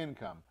tax-free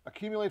income,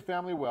 accumulate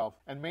family wealth,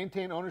 and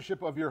maintain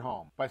ownership of your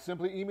home. By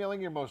simply emailing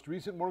your most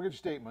recent mortgage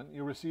statement,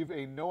 you'll receive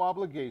a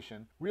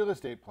no-obligation real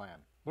estate plan.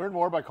 Learn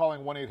more by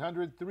calling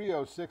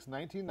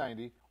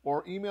 1-800-306-1990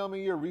 or email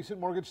me your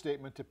recent mortgage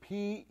statement to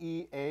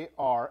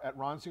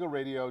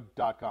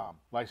PEAR@RonSiegelRadio.com.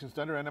 Licensed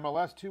under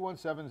NMLS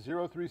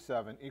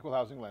 217037, Equal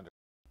Housing Lender.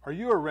 Are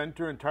you a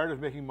renter and tired of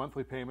making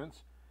monthly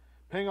payments?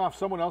 Paying off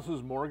someone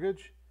else's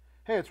mortgage?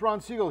 Hey, it's Ron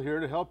Siegel here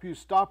to help you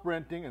stop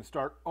renting and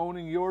start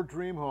owning your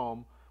dream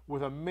home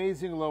with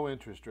amazing low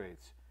interest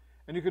rates.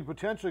 And you could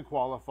potentially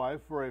qualify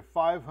for a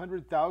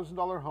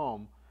 $500,000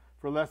 home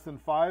for less than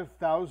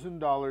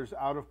 $5,000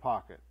 out of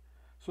pocket.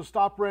 So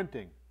stop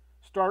renting.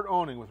 Start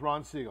owning with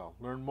Ron Siegel.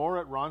 Learn more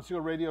at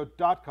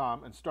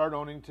RonSiegelRadio.com and start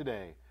owning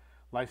today.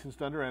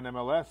 Licensed under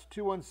NMLS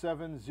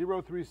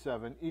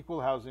 217037,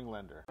 Equal Housing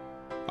Lender.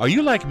 Are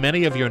you like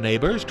many of your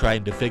neighbors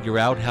trying to figure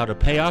out how to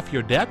pay off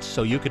your debts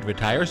so you can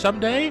retire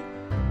someday?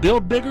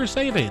 Build bigger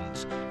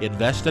savings.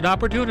 Invest in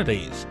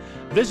opportunities.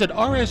 Visit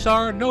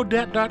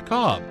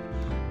rsrnodebt.com.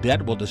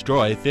 Debt will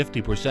destroy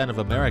 50% of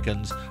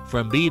Americans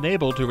from being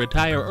able to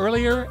retire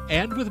earlier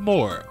and with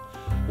more.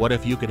 What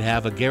if you could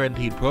have a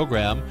guaranteed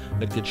program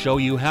that could show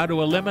you how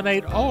to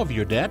eliminate all of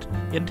your debt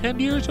in 10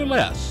 years or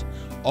less,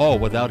 all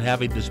without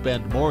having to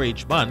spend more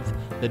each month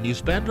than you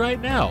spend right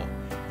now?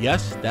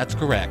 Yes, that's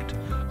correct.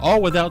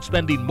 All without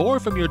spending more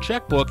from your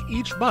checkbook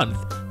each month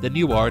than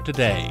you are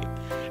today.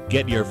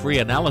 Get your free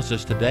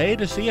analysis today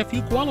to see if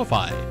you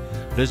qualify.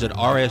 Visit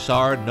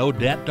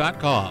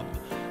rsrnodebt.com.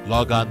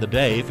 Log on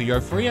today for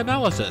your free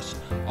analysis,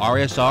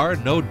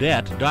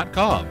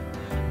 rsrnodebt.com.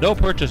 No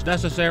purchase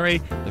necessary.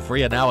 The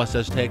free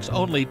analysis takes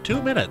only 2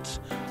 minutes.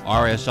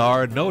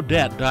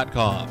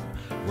 rsrnodebt.com.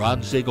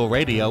 Ron Siegel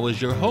Radio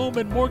is your home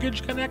and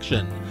mortgage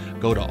connection.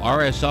 Go to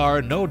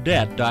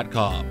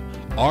rsrnodebt.com.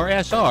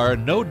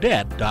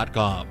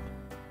 rsrnodebt.com.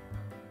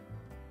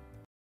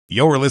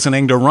 You're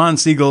listening to Ron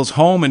Siegel's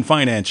Home and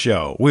Finance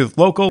Show with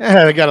local.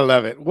 I gotta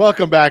love it.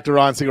 Welcome back to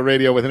Ron Siegel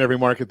Radio. Within every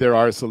market, there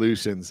are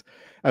solutions,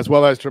 as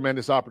well as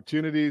tremendous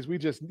opportunities. You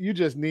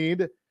just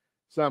need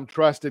some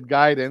trusted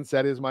guidance.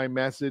 That is my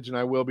message, and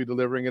I will be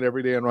delivering it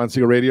every day on Ron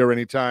Siegel Radio or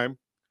anytime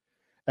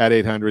at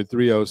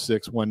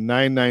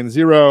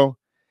 800-306-1990,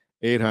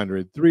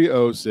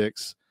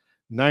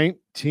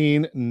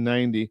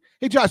 800-306-1990.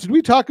 Hey, Josh, did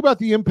we talk about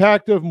the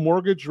impact of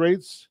mortgage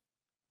rates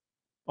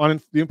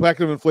on the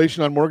impact of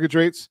inflation on mortgage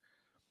rates?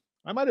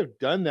 I might have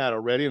done that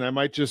already, and I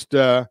might just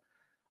I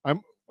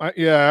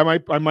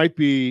might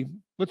be.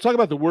 Let's talk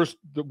about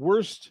the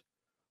worst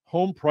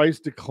home price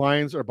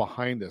declines are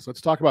behind us.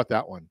 Let's talk about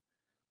that one.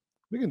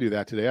 We can do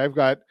that today.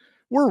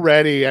 We're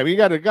ready. I mean,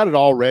 got it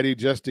all ready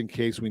just in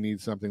case we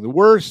need something. The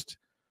worst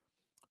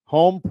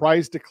home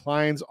price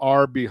declines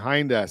are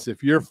behind us.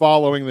 If you're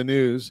following the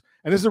news,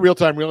 and this is a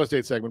real-time real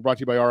estate segment brought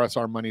to you by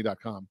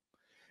rsrmoney.com.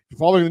 If you're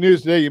following the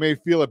news today, you may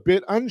feel a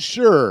bit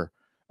unsure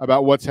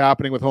about what's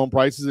happening with home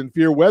prices and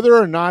fear whether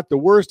or not the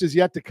worst is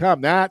yet to come.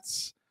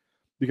 That's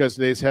because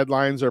today's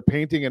headlines are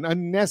painting an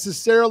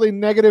unnecessarily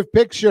negative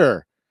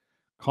picture.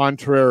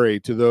 Contrary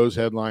to those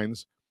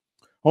headlines,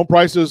 home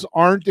prices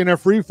aren't in a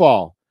free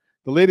fall.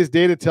 The latest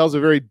data tells a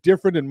very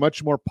different and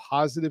much more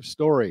positive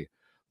story.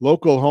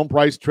 Local home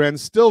price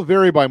trends still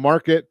vary by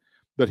market,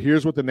 but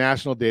here's what the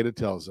national data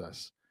tells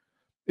us.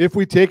 If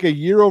we take a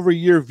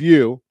year-over-year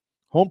view,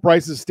 home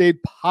prices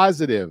stayed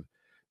positive.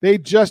 They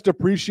just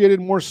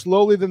appreciated more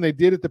slowly than they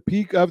did at the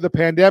peak of the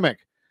pandemic.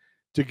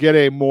 To get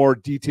a more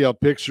detailed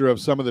picture of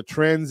some of the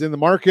trends in the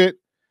market,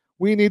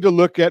 we need to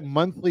look at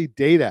monthly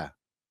data.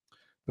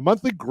 The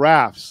monthly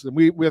graphs, and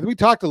we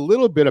talked a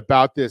little bit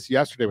about this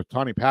yesterday with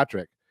Tony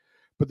Patrick,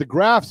 but the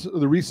graphs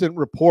of the recent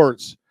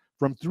reports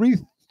from three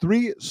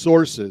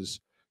sources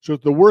show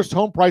that the worst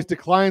home price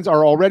declines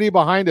are already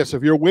behind us.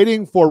 If you're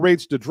waiting for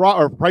rates to drop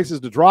or prices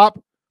to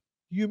drop,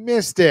 you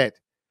missed it.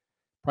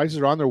 Prices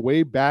are on their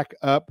way back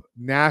up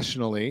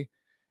nationally,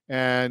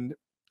 and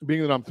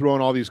being that I'm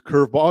throwing all these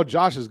curveballs,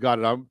 Josh has got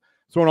it. I'm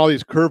throwing all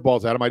these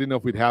curveballs at him. I didn't know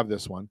if we'd have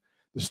this one.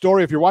 The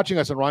story, if you're watching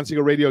us on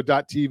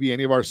RonSiegelRadio.tv,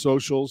 any of our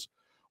socials,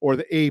 or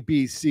the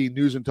ABC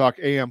News and Talk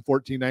AM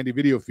 1490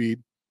 video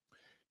feed,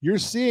 you're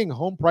seeing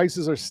home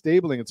prices are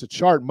stabilizing. It's a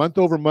chart, month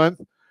over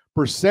month,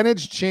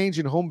 percentage change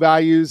in home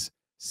values,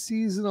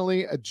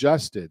 seasonally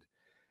adjusted.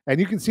 And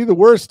you can see the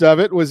worst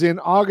of it was in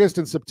August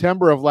and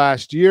September of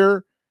last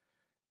year.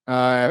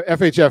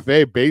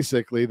 FHFA,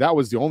 basically, that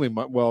was the only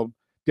month, well,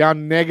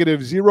 down negative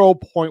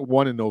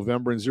 0.1 in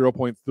November and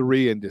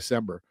 0.3 in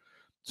December.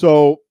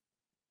 So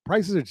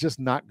prices are just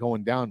not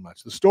going down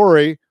much. The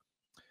story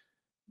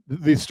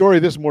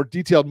this more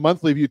detailed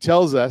monthly view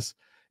tells us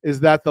is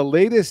that the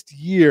last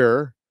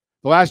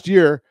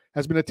year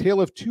has been a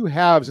tale of two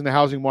halves in the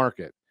housing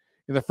market.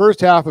 In the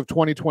first half of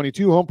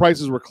 2022, home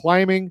prices were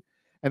climbing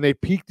and they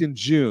peaked in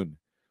June.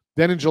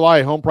 Then in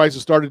July, home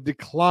prices started to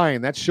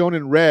decline. That's shown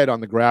in red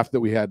on the graph that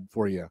we had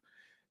for you.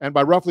 And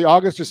by roughly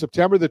August or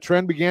September, the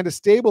trend began to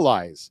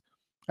stabilize.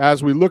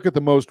 As we look at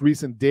the most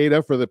recent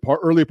data for the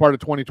early part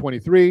of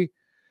 2023,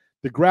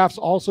 the graphs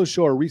also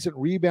show a recent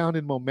rebound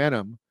in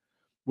momentum,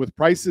 with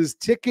prices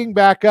ticking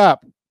back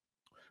up.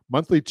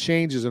 Monthly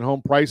changes in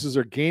home prices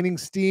are gaining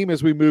steam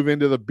as we move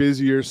into the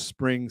busier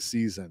spring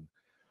season.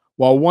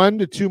 While 1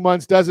 to 2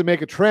 months doesn't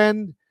make a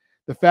trend,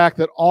 the fact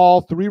that all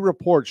three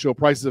reports show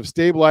prices have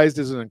stabilized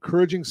is an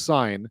encouraging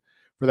sign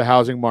for the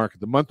housing market.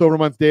 The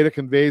month-over-month data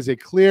conveys a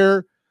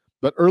clear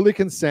but early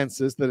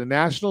consensus that a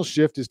national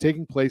shift is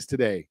taking place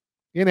today.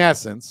 In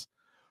essence,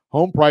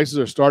 home prices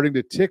are starting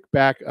to tick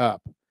back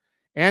up.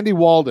 Andy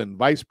Walden,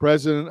 Vice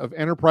President of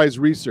Enterprise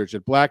Research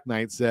at Black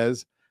Knight,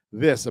 says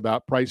this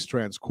about price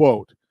trends,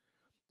 quote,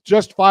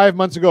 just 5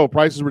 months ago,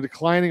 prices were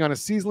declining on a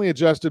seasonally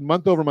adjusted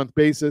month-over-month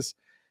basis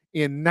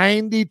in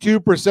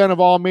 92% of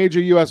all major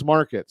U.S.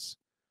 markets.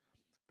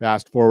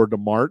 Fast forward to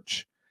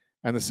March,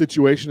 and the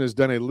situation has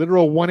done a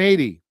literal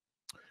 180,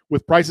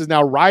 with prices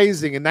now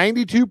rising in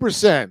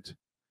 92%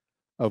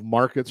 of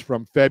markets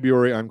from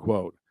February,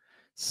 unquote.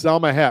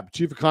 Selma Hepp,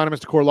 chief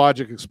economist at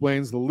CoreLogic,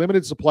 explains the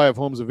limited supply of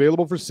homes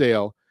available for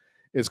sale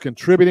is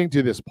contributing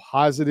to this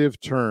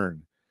positive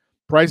turn.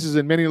 Prices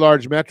in many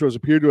large metros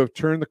appear to have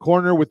turned the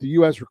corner, with the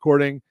U.S.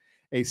 recording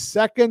a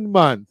second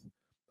month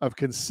of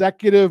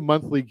consecutive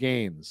monthly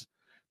gains.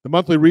 The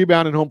monthly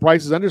rebound in home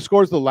prices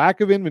underscores the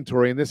lack of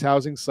inventory in this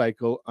housing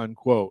cycle,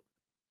 unquote.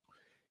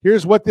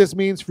 Here's what this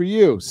means for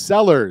you,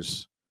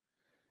 sellers.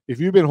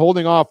 If you've been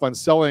holding off on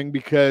selling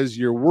because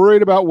you're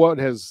worried about what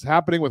is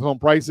happening with home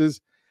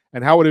prices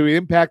and how it would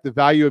impact the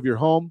value of your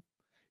home,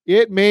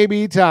 it may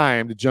be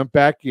time to jump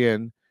back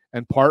in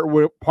and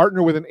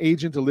partner with an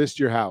agent to list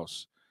your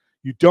house.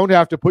 You don't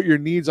have to put your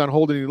needs on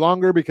hold any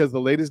longer because the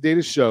latest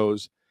data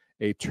shows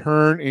a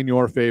turn in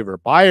your favor.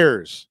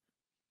 Buyers,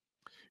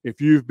 if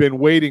you've been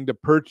waiting to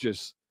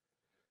purchase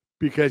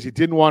because you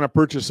didn't want to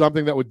purchase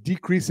something that would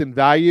decrease in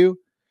value,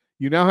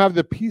 you now have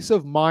the peace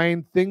of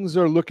mind things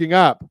are looking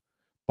up.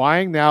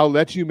 Buying now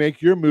lets you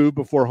make your move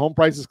before home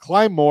prices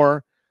climb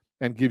more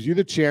and gives you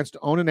the chance to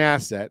own an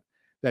asset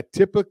that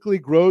typically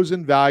grows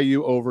in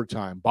value over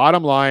time.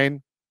 Bottom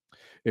line,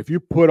 if you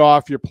put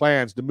off your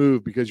plans to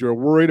move because you're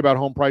worried about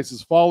home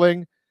prices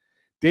falling,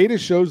 data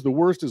shows the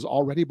worst is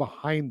already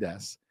behind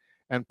us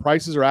and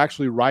prices are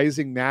actually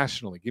rising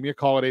nationally. Give me a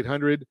call at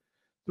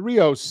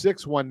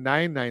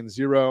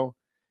 800-306-1990,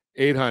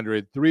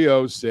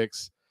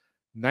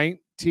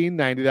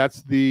 800-306-1990.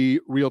 That's the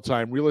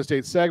real-time real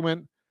estate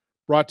segment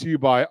brought to you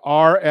by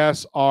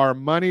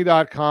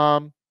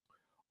rsrmoney.com,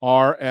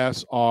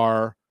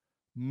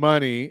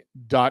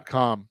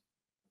 rsrmoney.com.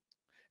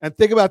 And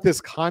think about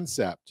this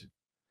concept.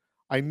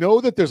 I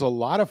know that there's a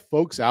lot of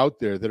folks out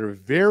there that are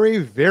very,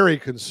 very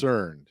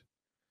concerned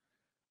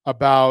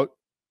about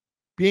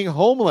being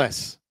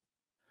homeless.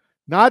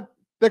 Not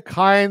the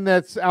kind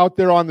that's out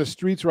there on the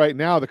streets right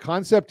now. The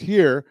concept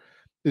here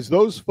is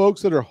those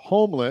folks that are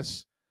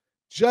homeless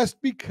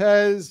just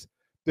because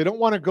they don't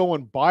want to go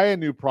and buy a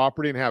new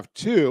property and have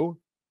two,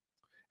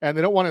 and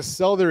they don't want to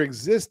sell their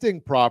existing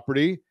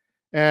property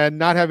and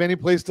not have any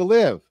place to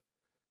live.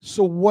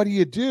 So what do?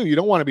 You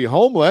don't want to be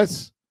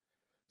homeless.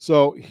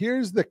 So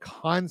here's the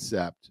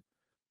concept.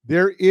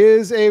 There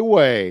is a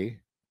way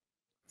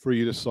for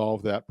you to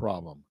solve that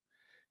problem.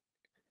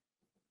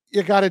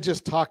 You got to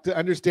just talk to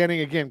understanding,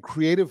 again,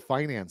 creative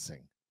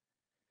financing.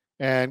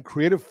 And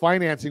creative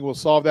financing will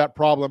solve that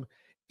problem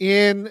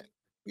in,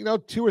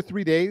 2 or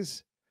 3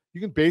 days. You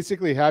can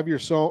basically have your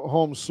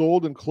home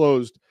sold and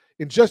closed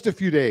in just a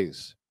few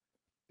days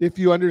if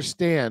you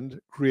understand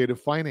creative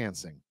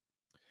financing.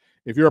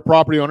 If you're a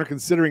property owner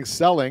considering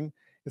selling,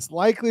 it's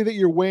likely that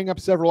you're weighing up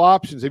several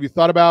options. Have you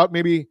thought about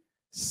maybe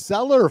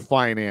seller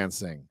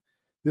financing?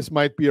 This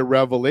might be a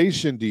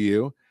revelation to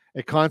you,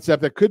 a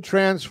concept that could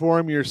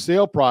transform your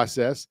sale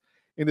process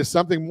into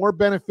something more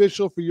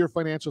beneficial for your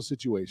financial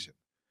situation.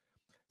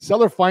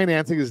 Seller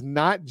financing is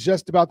not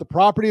just about the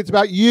property, it's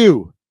about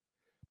you,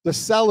 the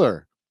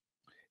seller.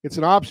 It's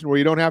an option where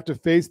you don't have to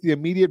face the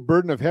immediate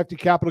burden of hefty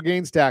capital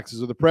gains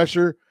taxes or the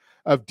pressure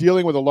of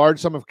dealing with a large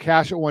sum of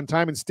cash at one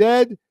time.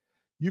 Instead,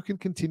 you can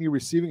continue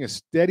receiving a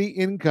steady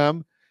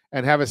income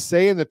and have a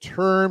say in the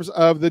terms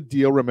of the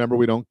deal. Remember,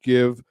 we don't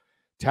give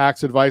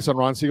tax advice on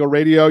Ron Siegel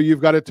Radio. You've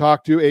got to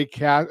talk to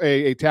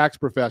a tax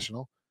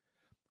professional.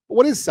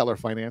 What is seller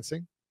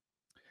financing?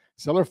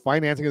 Seller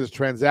financing is a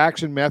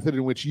transaction method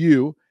in which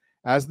you,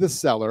 as the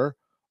seller,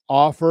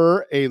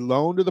 offer a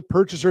loan to the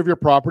purchaser of your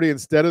property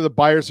instead of the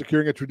buyer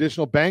securing a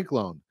traditional bank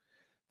loan.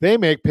 They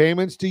make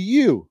payments to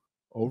you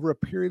over a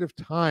period of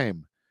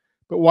time.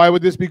 But why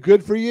would this be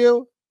good for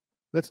you?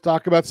 Let's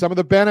talk about some of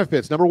the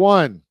benefits. Number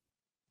one,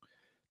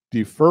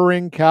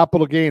 deferring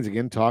capital gains.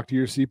 Again, talk to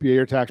your CPA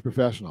or tax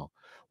professional.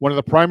 One of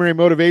the primary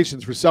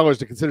motivations for sellers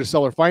to consider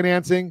seller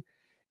financing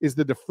is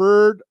the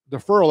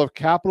deferral of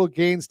capital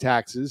gains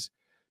taxes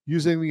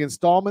using the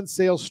installment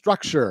sales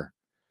structure.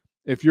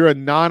 If you're a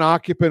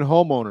non-occupant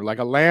homeowner, like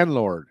a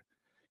landlord,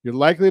 you're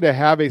likely to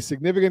have a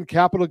significant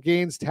capital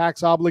gains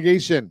tax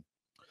obligation.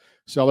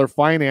 Seller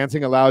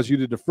financing allows you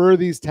to defer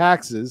these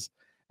taxes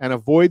and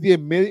avoid the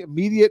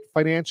immediate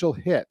financial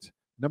hit.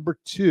 Number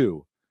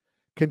two,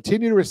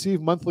 continue to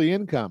receive monthly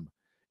income.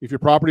 If your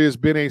property has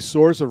been a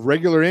source of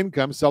regular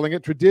income, selling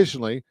it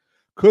traditionally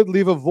could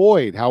leave a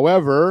void.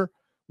 However,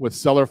 with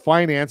seller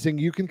financing,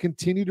 you can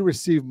continue to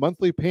receive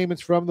monthly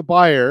payments from the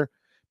buyer,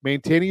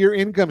 maintaining your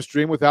income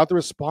stream without the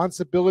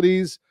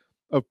responsibilities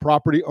of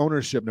property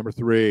ownership. Number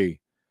three,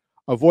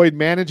 avoid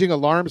managing a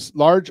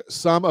large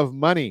sum of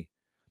money.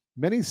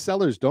 Many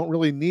sellers don't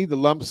really need the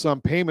lump sum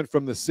payment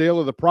from the sale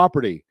of the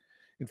property.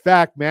 In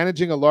fact,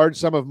 managing a large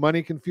sum of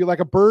money can feel like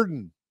a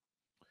burden.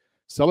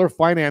 Seller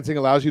financing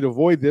allows you to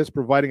avoid this,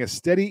 providing a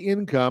steady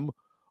income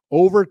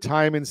over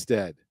time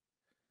instead.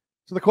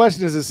 So the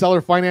question is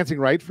seller financing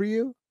right for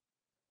you?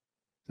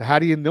 So how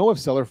do you know if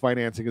seller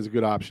financing is a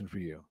good option for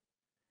you?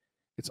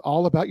 It's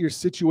all about your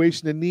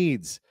situation and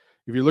needs.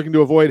 If you're looking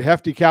to avoid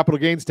hefty capital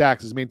gains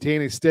taxes,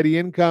 maintain a steady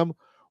income,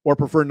 or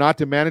prefer not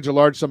to manage a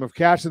large sum of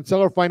cash, then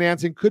seller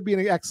financing could be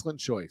an excellent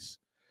choice.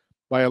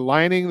 By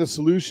aligning the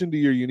solution to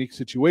your unique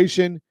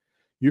situation,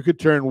 you could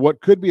turn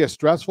what could be a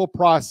stressful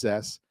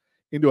process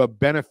into a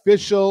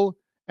beneficial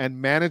and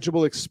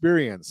manageable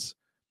experience.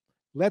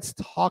 Let's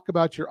talk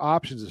about your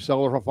options. If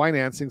seller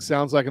financing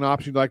sounds like an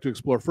option you'd like to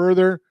explore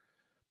further,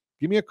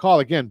 give me a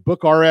call. Again,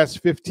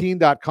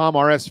 bookrs15.com,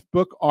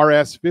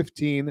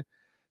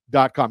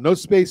 bookrs15.com. No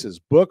spaces,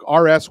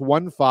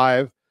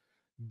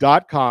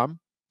 bookrs15.com.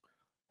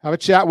 Have a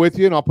chat with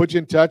you, and I'll put you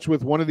in touch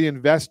with one of the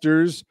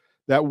investors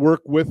that work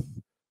with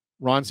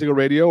Ron Siegel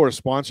Radio or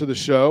sponsor the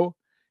show,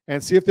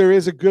 and see if there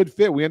is a good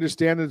fit. We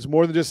understand that it's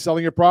more than just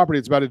selling your property.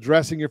 It's about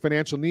addressing your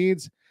financial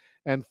needs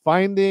and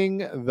finding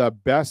the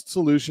best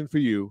solution for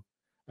you.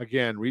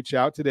 Again, reach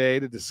out today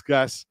to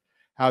discuss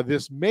how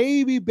this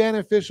may be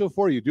beneficial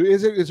for you.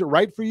 Is it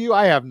right for you?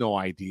 I have no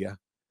idea.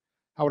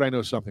 How would I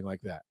know something like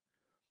that?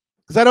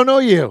 Because I don't know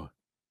you.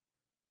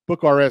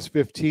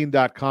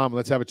 BookRS15.com.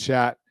 Let's have a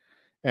chat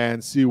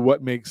and see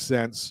what makes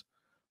sense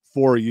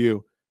for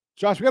you.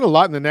 Josh, we got a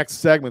lot in the next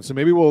segment, so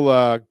maybe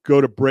we'll go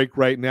to break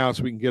right now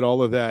so we can get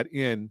all of that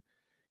in.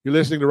 You're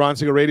listening to Ron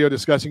Siegel Radio,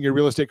 discussing your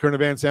real estate, current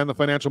events, and the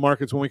financial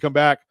markets. When we come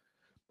back,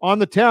 on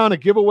the town, a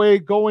giveaway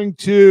going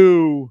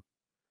to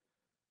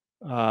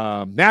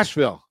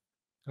Nashville.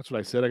 That's what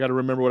I said. I got to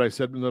remember what I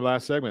said in the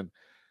last segment.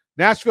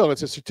 Nashville,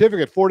 it's a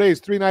certificate, 4 days,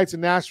 3 nights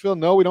in Nashville.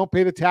 No, we don't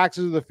pay the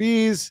taxes or the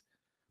fees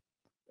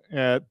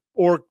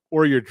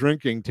or your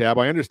drinking tab.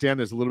 I understand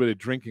there's a little bit of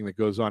drinking that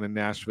goes on in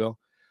Nashville.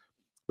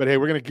 But, hey,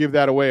 we're going to give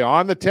that away.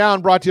 On the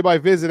town, brought to you by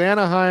Visit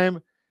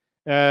Anaheim.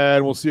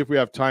 And we'll see if we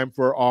have time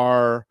for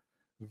our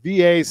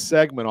VA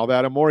segment. All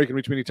that and more. You can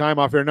reach me anytime.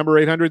 Off air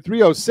number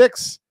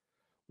 800-306-1990,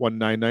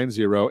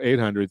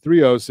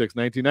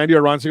 800-306-1990,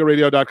 or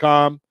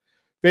RonSiegelRadio.com,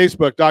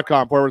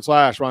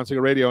 Facebook.com/Ron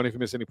Siegel Radio. And if you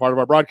miss any part of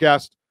our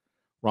broadcast,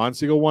 Ron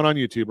Siegel 1 on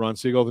YouTube. Ron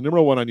Siegel, the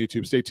number 1 on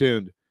YouTube. Stay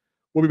tuned.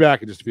 We'll be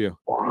back in just a few.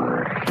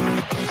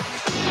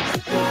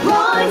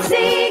 Ron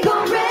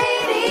Siegel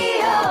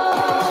Radio,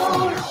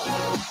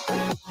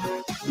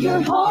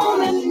 your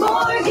home and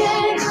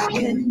mortgage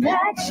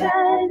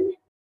connection.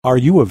 Are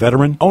you a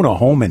veteran, own a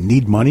home, and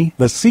need money?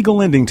 The Siegel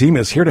Lending Team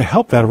is here to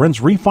help veterans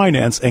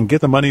refinance and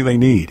get the money they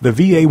need. The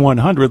VA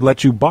 100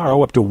 lets you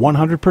borrow up to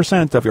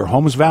 100% of your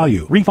home's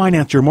value,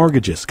 refinance your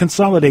mortgages,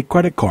 consolidate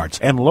credit cards,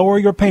 and lower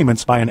your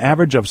payments by an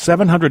average of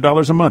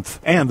 $700 a month.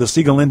 And the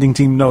Siegel Lending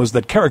Team knows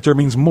that character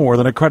means more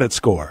than a credit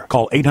score.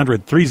 Call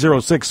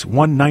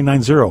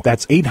 800-306-1990.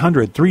 That's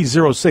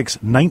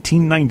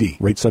 800-306-1990.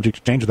 Rate subject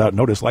to change without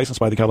notice. Licensed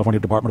by the California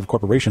Department of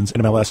Corporations,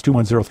 NMLS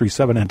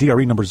 21037, and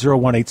DRE number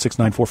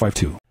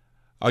 018694552.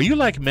 Are you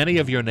like many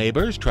of your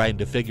neighbors trying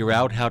to figure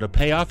out how to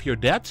pay off your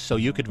debts so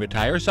you can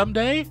retire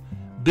someday?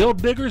 Build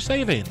bigger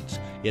savings.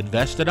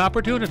 Invest in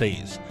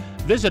opportunities.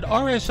 Visit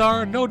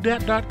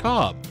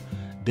rsrnodebt.com.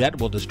 Debt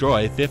will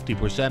destroy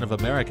 50% of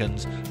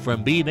Americans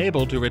from being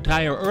able to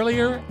retire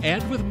earlier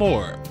and with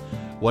more.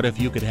 What if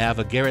you could have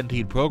a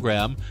guaranteed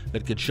program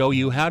that could show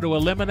you how to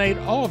eliminate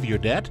all of your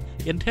debt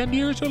in 10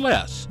 years or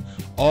less,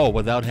 all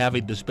without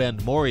having to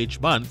spend more each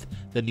month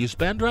than you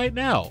spend right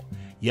now?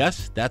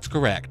 Yes, that's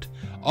correct.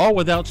 All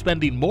without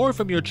spending more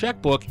from your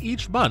checkbook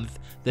each month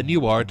than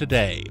you are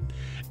today.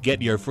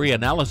 Get your free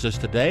analysis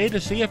today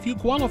to see if you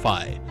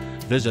qualify.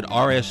 Visit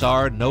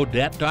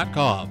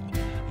rsrnodebt.com.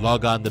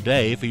 Log on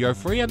today for your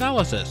free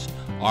analysis.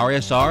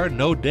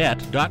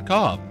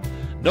 rsrnodebt.com.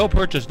 No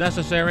purchase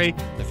necessary.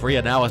 The free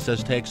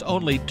analysis takes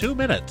only 2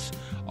 minutes.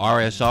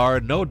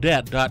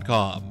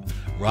 rsrnodebt.com.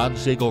 Ron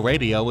Siegel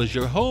Radio is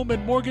your home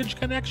and mortgage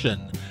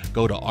connection.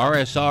 Go to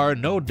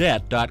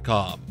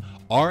rsrnodebt.com.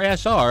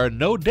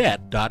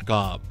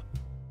 rsrnodebt.com.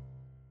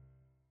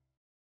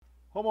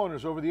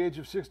 Homeowners over the age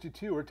of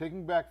 62 are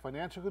taking back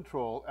financial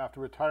control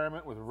after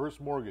retirement with reverse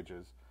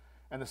mortgages,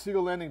 and the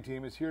Siegel Lending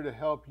Team is here to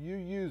help you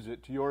use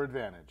it to your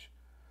advantage.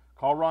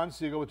 Call Ron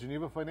Siegel with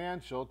Geneva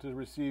Financial to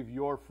receive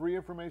your free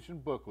information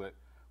booklet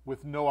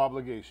with no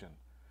obligation.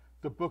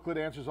 The booklet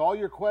answers all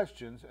your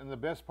questions, and the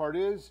best part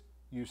is,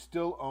 you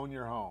still own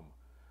your home.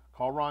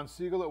 Call Ron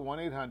Siegel at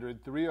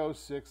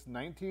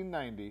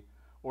 1-800-306-1990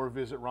 or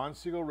visit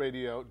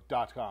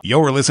RonSiegelRadio.com.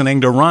 You're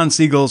listening to Ron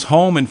Siegel's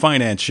Home and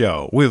Finance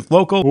Show with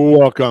local...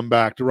 Welcome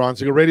back to Ron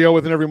Siegel Radio.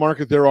 Within every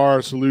market, there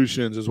are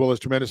solutions as well as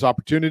tremendous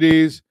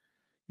opportunities.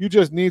 You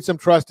just need some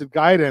trusted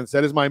guidance.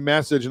 That is my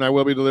message, and I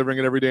will be delivering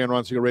it every day on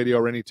Ron Siegel Radio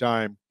or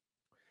anytime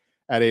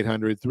at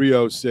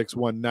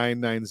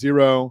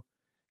 800-306-1990,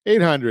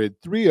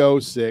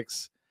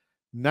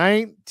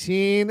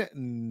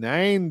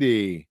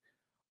 800-306-1990.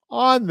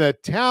 On the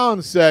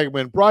Town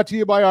segment, brought to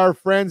you by our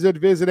friends at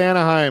Visit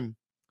Anaheim.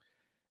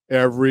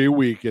 Every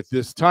week at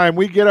this time,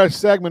 we get our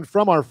segment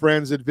from our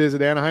friends at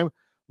Visit Anaheim.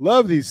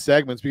 Love these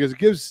segments because it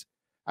gives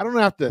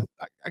it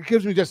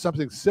gives me just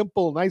something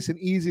simple, nice and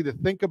easy to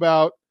think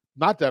about,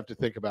 not to have to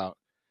think about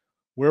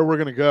where we're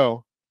going to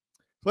go.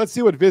 Let's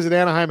see what Visit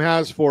Anaheim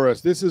has for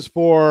us. This is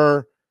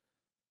for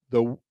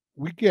the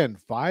weekend,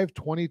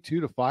 5/22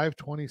 to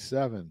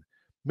 5/27.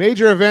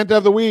 Major event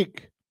of the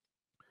week,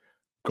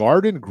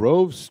 Garden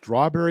Grove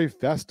Strawberry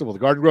Festival. The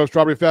Garden Grove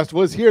Strawberry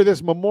Festival is here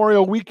this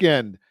Memorial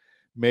Weekend,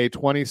 May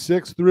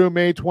 26th through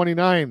May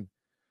 29th.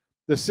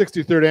 The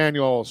 63rd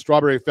Annual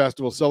Strawberry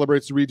Festival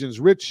celebrates the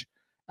region's rich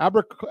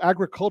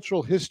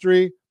agricultural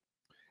history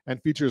and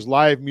features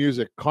live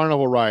music,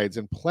 carnival rides,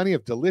 and plenty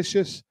of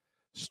delicious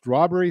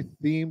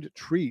strawberry-themed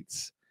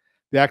treats.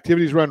 The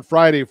activities run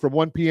Friday from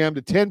 1 p.m.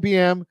 to 10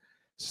 p.m.,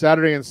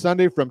 Saturday and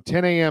Sunday from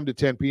 10 a.m. to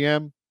 10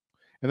 p.m.,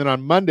 and then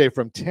on Monday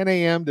from 10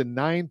 a.m. to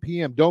 9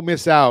 p.m. Don't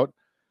miss out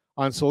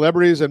on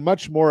celebrities and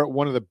much more at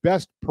one of the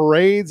best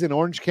parades in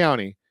Orange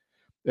County.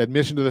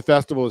 Admission to the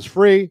festival is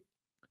free.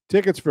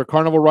 Tickets for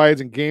carnival rides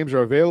and games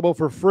are available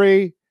for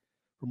free.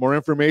 For more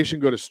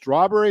information, go to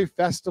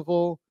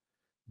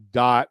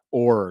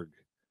strawberryfestival.org.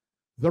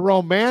 The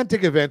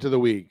romantic event of the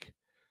week,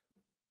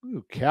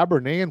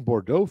 Cabernet and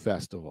Bordeaux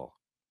Festival.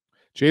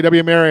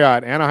 JW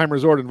Marriott Anaheim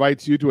Resort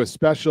invites you to a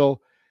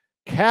special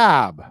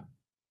Cabernet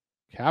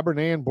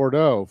and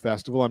Bordeaux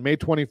Festival on May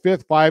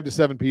 25th, 5 to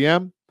 7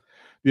 p.m.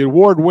 The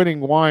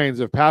award-winning wines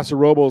of Paso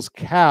Robles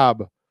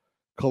Cab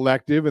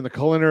Collective and the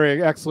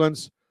culinary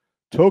excellence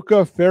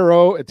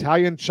Toccaferro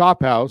Italian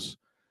Chop House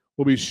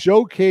will be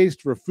showcased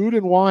for food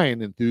and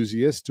wine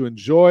enthusiasts to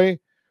enjoy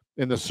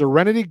in the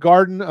Serenity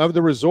Garden of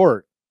the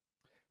resort.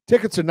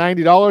 Tickets are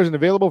 $90 and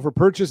available for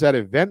purchase at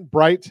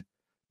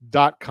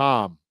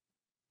eventbrite.com.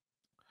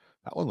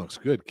 That one looks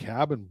good.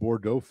 Cabin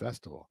Bordeaux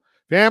Festival.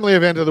 Family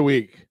event of the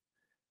week.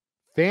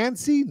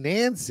 Fancy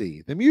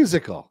Nancy, the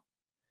musical,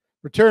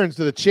 returns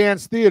to the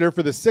Chance Theater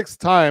for the 6th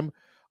time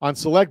on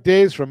select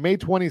days from May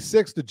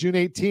 26th to June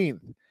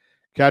 18th.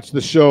 Catch the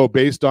show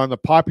based on the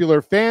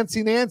popular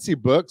Fancy Nancy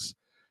books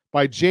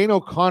by Jane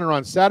O'Connor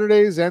on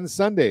Saturdays and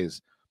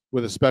Sundays,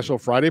 with a special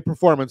Friday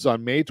performance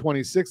on May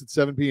 26th at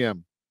 7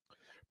 p.m.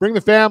 Bring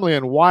the family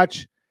and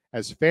watch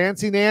as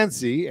Fancy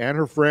Nancy and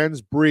her friends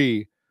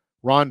Bree,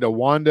 Rhonda,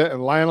 Wanda,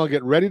 and Lionel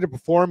get ready to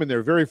perform in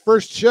their very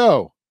first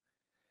show,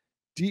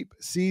 Deep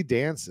Sea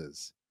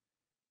Dances.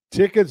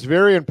 Tickets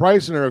vary in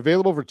price and are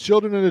available for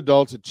children and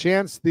adults at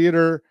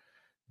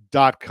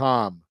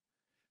chancetheater.com.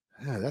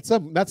 That's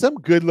some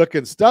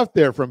good-looking stuff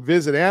there from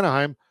Visit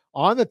Anaheim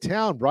on the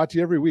town, brought to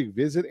you every week.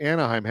 Visit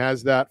Anaheim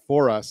has that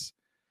for us.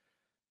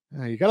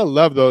 You got to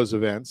love those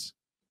events.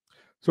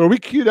 So are we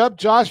queued up,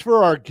 Josh,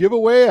 for our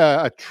giveaway,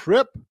 a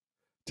trip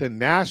to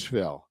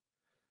Nashville?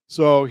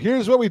 So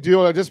here's what we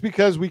do, just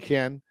because we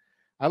can.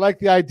 I like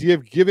the idea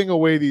of giving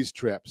away these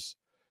trips.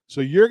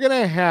 So you're going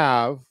to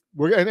have,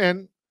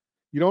 and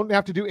you don't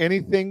have to do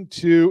anything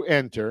to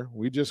enter.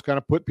 We just kind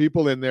of put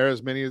people in there,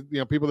 as many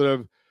people that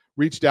have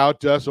reached out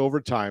to us over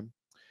time.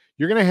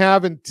 You're going to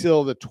have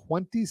until the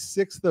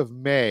 26th of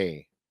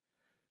May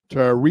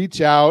to reach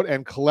out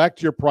and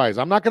collect your prize.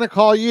 I'm not going to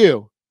call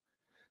you.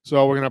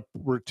 So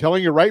we're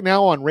telling you right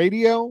now on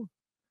radio,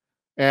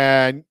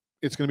 and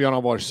it's going to be on all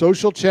of our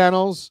social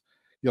channels.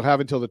 You'll have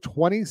until the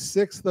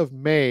 26th of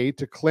May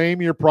to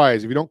claim your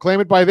prize. If you don't claim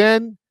it by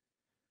then,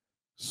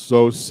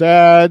 so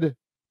sad,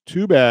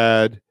 too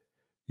bad,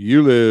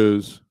 you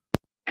lose.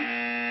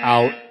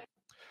 Out.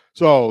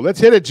 So let's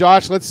hit it,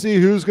 Josh. Let's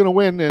see who's going to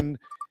win. And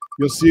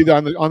you'll see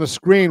on the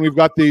screen, we've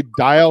got the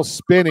dial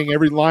spinning.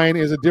 Every line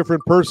is a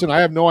different person. I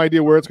have no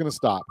idea where it's going to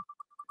stop.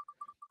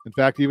 In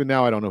fact, even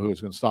now, I don't know who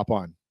it's going to stop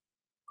on.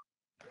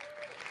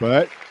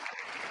 But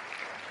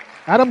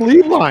Adam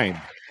Lieblein.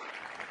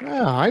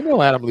 Yeah, I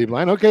know Adam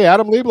Lieblein. Okay,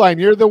 Adam Lieblein,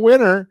 you're the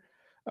winner.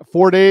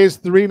 4 days,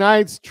 3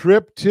 nights,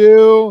 trip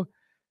to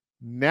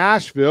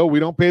Nashville. We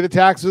don't pay the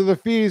taxes or the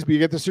fees, but you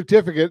get the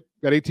certificate.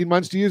 Got 18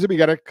 months to use it, but you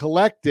got to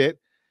collect it.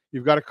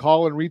 You've got to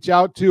call and reach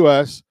out to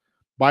us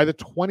by the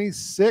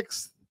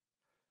 26th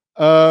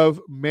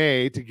of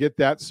May to get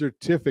that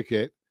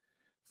certificate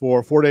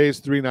for 4 days,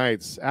 3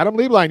 nights. Adam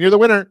Lieblein, you're the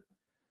winner.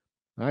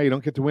 You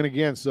don't get to win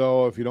again.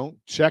 So if you don't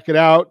check it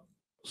out,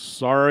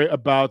 sorry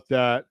about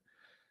that.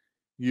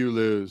 You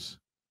lose.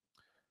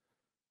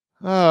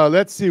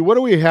 Let's see. What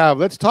do we have?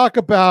 Let's talk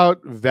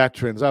about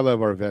veterans. I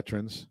love our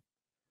veterans.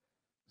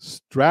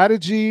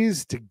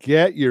 Strategies to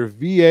get your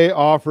VA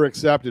offer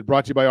accepted.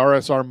 Brought to you by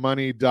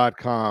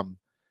rsrmoney.com.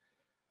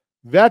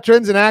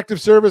 Veterans and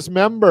active service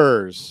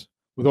members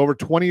with over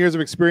 20 years of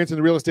experience in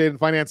the real estate and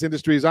finance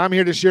industries. I'm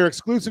here to share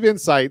exclusive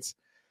insights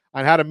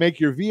on how to make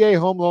your VA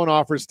home loan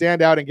offer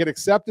stand out and get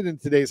accepted in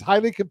today's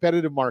highly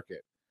competitive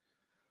market.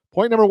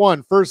 Point number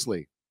 1,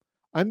 firstly,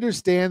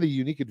 understand the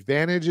unique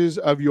advantages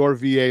of your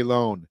VA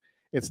loan.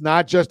 It's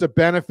not just a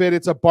benefit,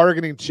 it's a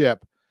bargaining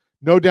chip.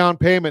 No down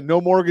payment, no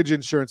mortgage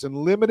insurance, and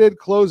limited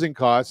closing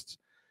costs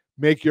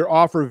make your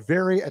offer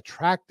very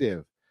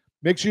attractive.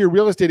 Make sure your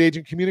real estate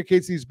agent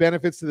communicates these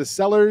benefits to the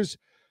sellers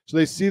so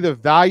they see the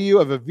value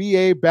of a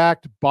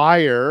VA-backed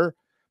buyer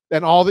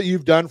and all that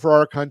you've done for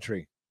our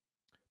country.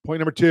 Point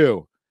number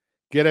 2,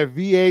 get a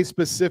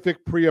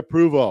VA-specific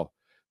pre-approval.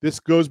 This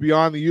goes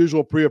beyond the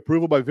usual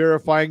pre-approval by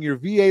verifying your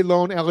VA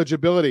loan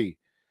eligibility.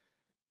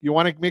 You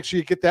want to make sure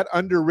you get that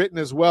underwritten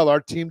as well.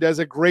 Our team does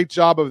a great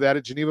job of that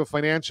at Geneva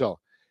Financial,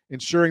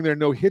 ensuring there are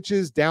no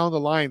hitches down the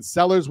line.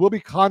 Sellers will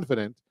be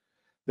confident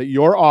that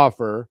your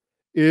offer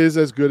is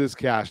as good as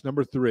cash.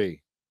 Number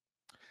 3,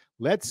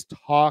 let's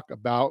talk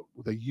about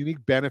the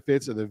unique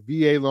benefits of the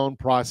VA loan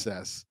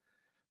process,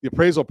 the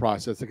appraisal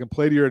process that can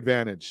play to your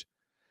advantage.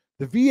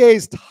 The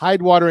VA's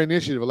Tidewater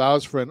initiative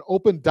allows for an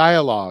open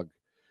dialogue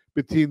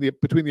between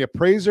the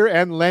appraiser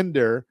and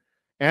lender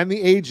and the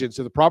agent,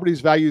 so the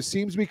property's value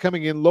seems to be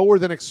coming in lower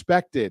than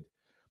expected.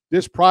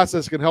 This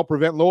process can help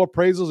prevent low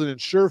appraisals and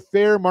ensure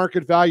fair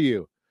market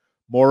value.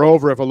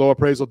 Moreover, if a low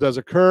appraisal does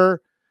occur,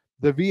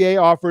 the VA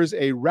offers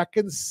a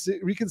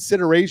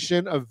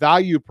reconsideration of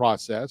value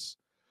process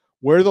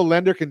where the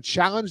lender can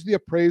challenge the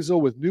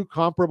appraisal with new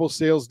comparable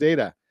sales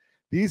data.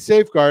 These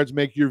safeguards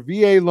make your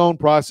VA loan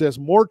process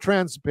more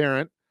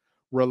transparent,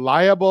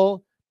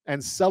 reliable,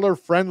 and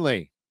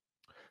seller-friendly.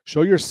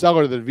 Show your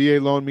seller that VA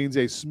loan means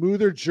a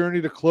smoother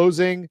journey to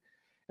closing.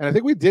 And I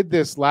think we did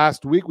this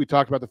last week. We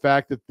talked about the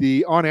fact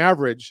that on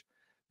average,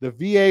 the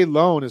VA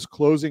loan is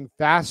closing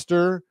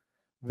faster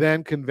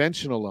than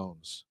conventional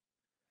loans.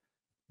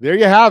 There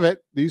you have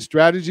it. These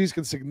strategies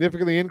can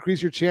significantly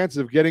increase your chances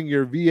of getting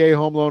your VA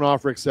home loan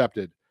offer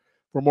accepted.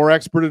 For more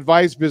expert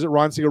advice, visit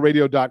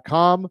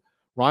ronsiegelradio.com,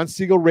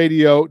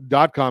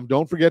 ronsiegelradio.com.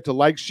 Don't forget to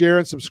like, share,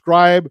 and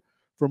subscribe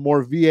for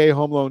more VA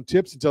home loan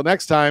tips. Until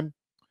next time,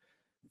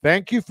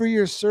 thank you for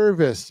your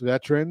service,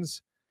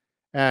 veterans,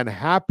 and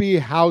happy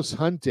house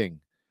hunting.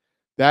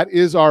 That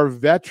is our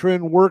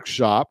veteran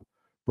workshop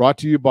brought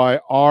to you by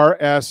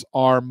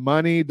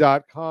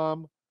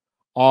rsrmoney.com,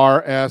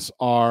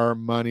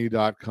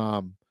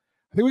 rsrmoney.com.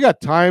 I think we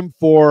got time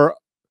for,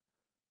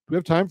 do we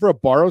have time for a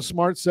Borrow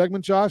Smart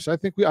segment, Josh? I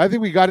think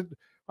we got it.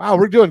 Wow,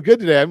 we're doing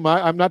good today.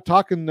 I'm not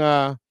talking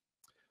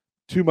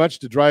too much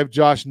to drive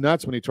Josh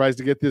nuts when he tries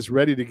to get this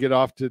ready to get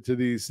off to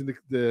the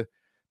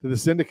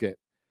syndicate.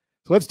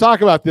 So let's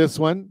talk about this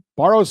one.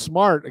 Borrow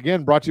Smart,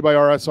 again, brought to you by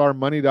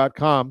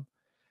rsrmoney.com.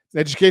 It's an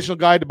educational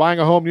guide to buying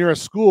a home near a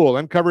school,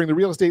 uncovering the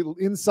real estate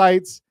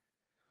insights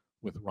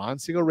with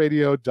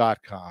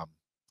ronsiegelradio.com.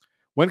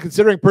 When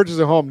considering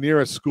purchasing a home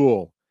near a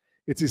school,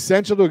 it's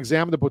essential to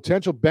examine the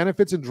potential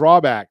benefits and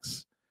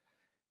drawbacks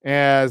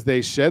as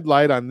they shed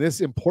light on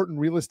this important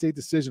real estate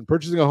decision.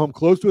 Purchasing a home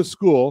close to a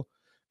school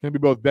can be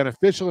both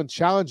beneficial and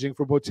challenging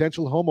for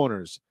potential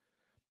homeowners.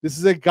 This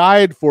is a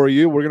guide for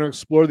you. We're going to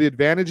explore the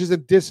advantages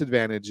and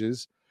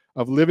disadvantages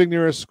of living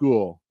near a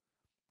school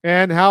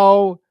and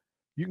how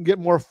you can get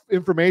more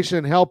information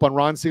and help on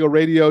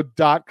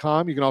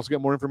ronsiegelradio.com. You can also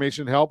get more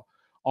information and help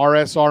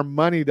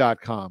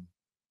rsrmoney.com.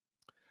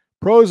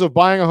 Pros of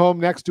buying a home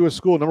next to a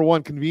school. Number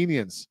one,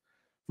 convenience.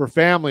 For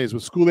families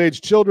with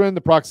school-age children, the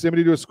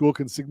proximity to a school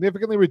can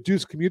significantly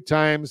reduce commute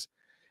times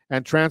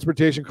and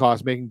transportation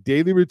costs, making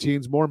daily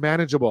routines more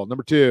manageable.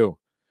 Number two,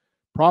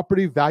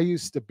 property value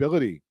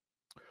stability.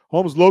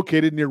 Homes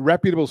located near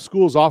reputable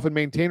schools often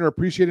maintain or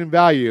appreciate in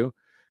value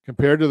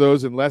compared to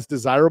those in less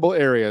desirable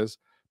areas,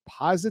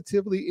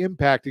 positively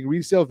impacting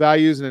resale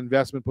values and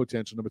investment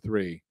potential. Number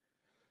three,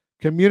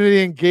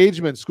 community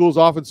engagement. Schools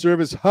often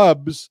serve as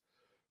hubs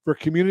for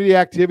community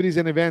activities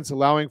and events,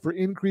 allowing for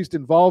increased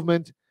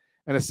involvement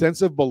and a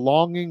sense of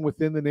belonging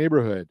within the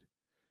neighborhood.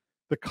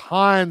 The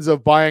cons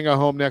of buying a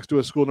home next to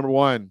a school. Number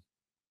one,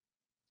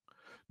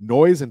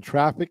 noise and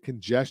traffic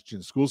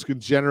congestion. Schools can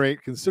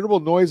generate considerable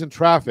noise and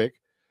traffic,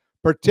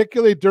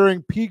 particularly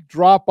during peak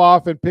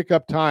drop-off and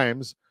pickup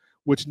times,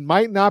 which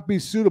might not be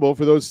suitable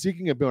for those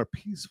seeking a more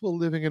peaceful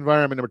living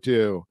environment. Number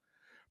two,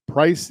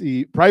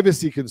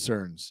 privacy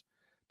concerns.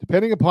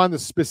 Depending upon the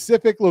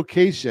specific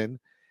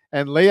location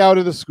and layout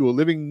of the school,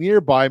 living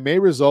nearby may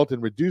result in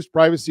reduced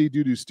privacy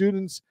due to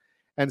students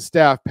and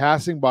staff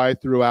passing by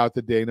throughout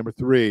the day. Number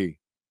three,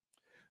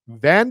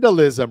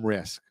 vandalism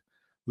risk.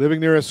 Living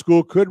near a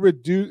school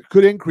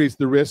could increase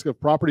the risk of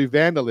property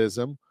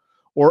vandalism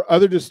or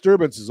other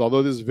disturbances,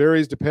 although this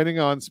varies depending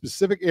on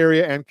specific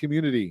area and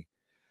community.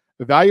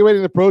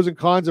 Evaluating the pros and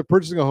cons of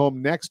purchasing a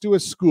home next to a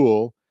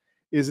school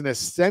is an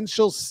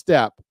essential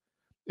step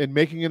in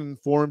making an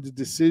informed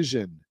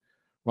decision.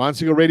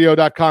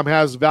 RonSiegelRadio.com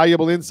has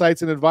valuable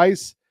insights and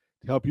advice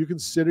to help you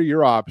consider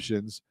your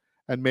options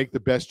and make the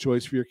best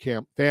choice for your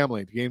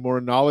family. To gain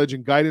more knowledge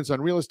and guidance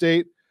on real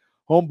estate,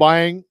 home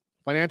buying,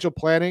 financial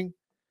planning,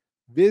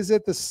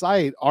 visit the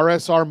site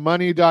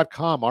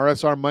rsrmoney.com,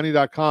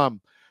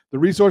 rsrmoney.com. The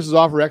resources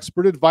offer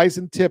expert advice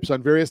and tips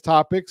on various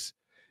topics,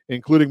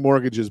 including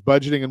mortgages,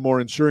 budgeting, and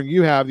more, ensuring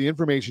you have the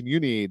information you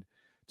need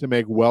to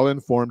make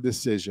well-informed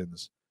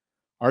decisions.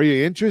 Are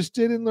you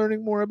interested in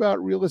learning more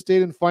about real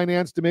estate and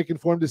finance to make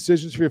informed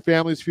decisions for your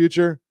family's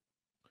future?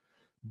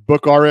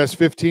 Book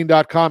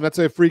rs15.com. That's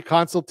a free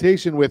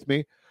consultation with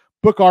me.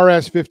 Book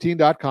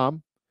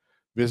rs15.com.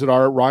 Visit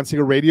our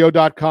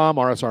ronsiegelradio.com,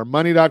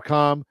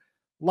 rsrmoney.com.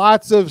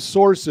 Lots of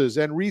sources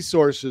and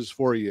resources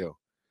for you.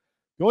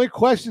 The only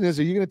question is,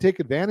 are you going to take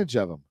advantage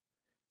of them?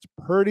 It's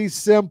pretty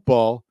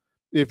simple.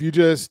 If you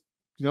just,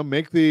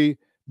 make a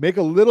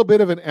little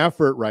bit of an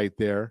effort right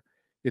there,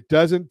 it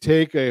doesn't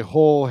take a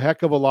whole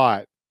heck of a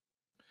lot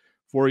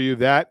for you.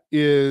 That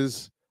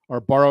is our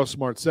Borrow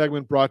Smart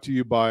segment brought to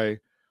you by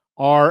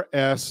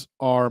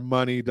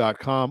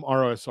rsrmoney.com,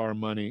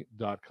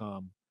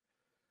 rsrmoney.com.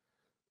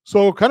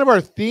 So kind of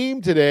our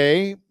theme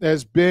today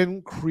has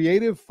been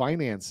creative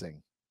financing.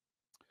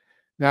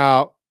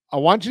 Now, I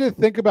want you to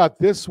think about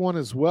this one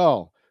as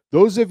well.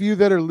 Those of you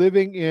that are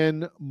living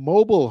in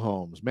mobile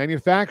homes,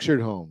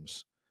 manufactured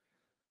homes,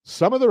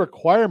 some of the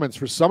requirements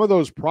for some of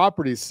those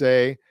properties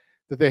say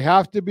that they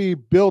have to be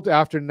built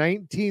after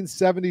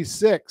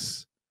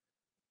 1976.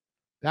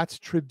 That's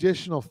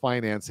traditional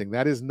financing.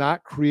 That is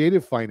not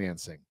creative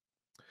financing.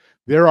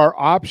 There are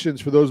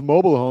options for those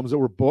mobile homes that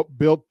were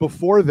built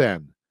before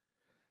then.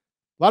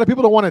 A lot of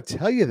people don't want to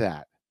tell you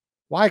that.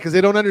 Why? Because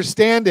they don't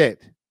understand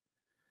it.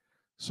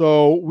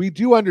 So we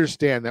do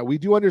understand that. We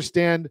do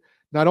understand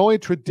not only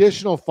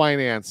traditional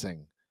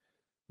financing,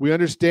 we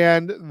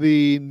understand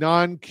the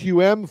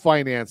non-QM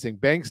financing,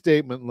 bank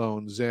statement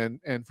loans,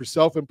 and for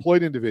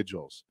self-employed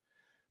individuals,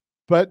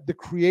 but the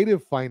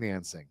creative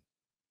financing.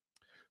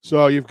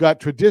 So you've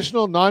got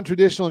traditional,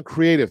 non-traditional, and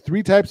creative.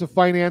 Three types of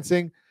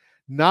financing.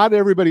 Not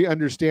everybody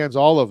understands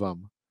all of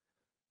them,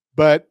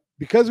 but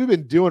because we've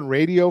been doing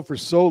radio for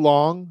so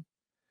long,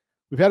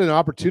 we've had an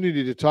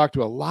opportunity to talk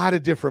to a lot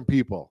of different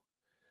people.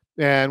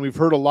 And we've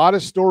heard a lot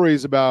of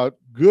stories about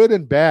good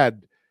and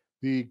bad,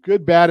 the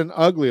good, bad, and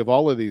ugly of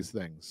all of these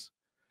things.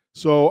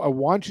 So I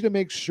want you to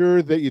make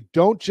sure that you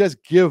don't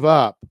just give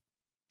up.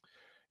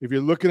 If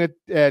you're looking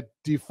at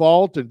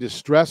default and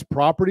distressed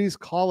properties,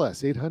 call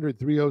us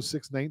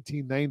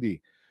 800-306-1990.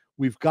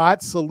 We've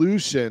got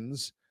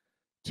solutions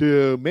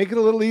to make it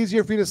a little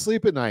easier for you to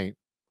sleep at night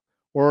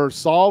or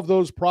solve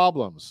those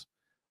problems.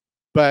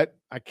 But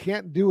I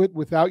can't do it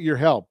without your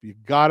help. You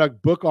got to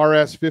book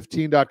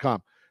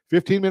rs15.com.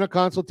 15-minute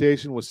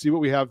consultation. We'll see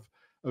what we have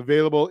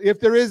available. If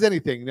there is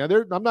anything. Now,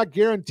 I'm not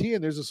guaranteeing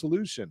there's a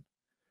solution.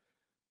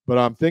 But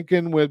I'm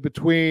thinking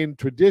between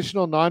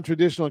traditional,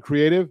 non-traditional, and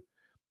creative,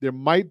 there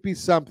might be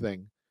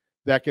something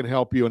that can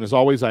help you. And as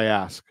always, I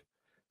ask,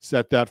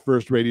 set that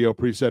first radio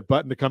preset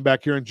button to come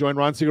back here and join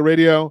Ron Siegel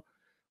Radio,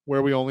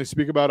 where we only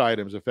speak about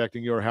items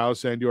affecting your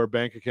house and your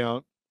bank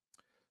account.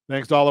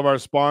 Thanks to all of our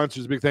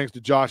sponsors. Big thanks to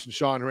Josh and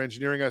Sean who are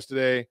engineering us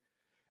today.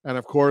 And,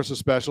 of course, a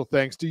special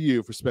thanks to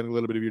you for spending a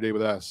little bit of your day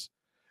with us.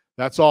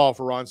 That's all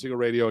for Ron Siegel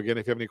Radio. Again,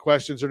 if you have any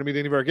questions or to meet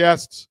any of our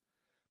guests,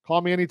 call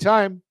me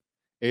anytime.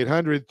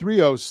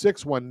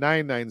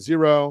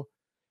 800-306-1990.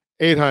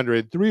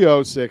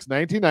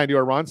 800-306-1990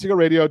 or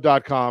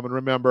ronsiegelradio.com. And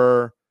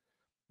remember,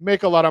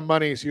 make a lot of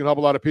money so you can help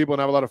a lot of people and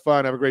have a lot of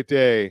fun. Have a great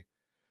day.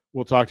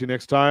 We'll talk to you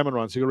next time on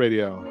Ron Siegel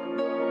Radio.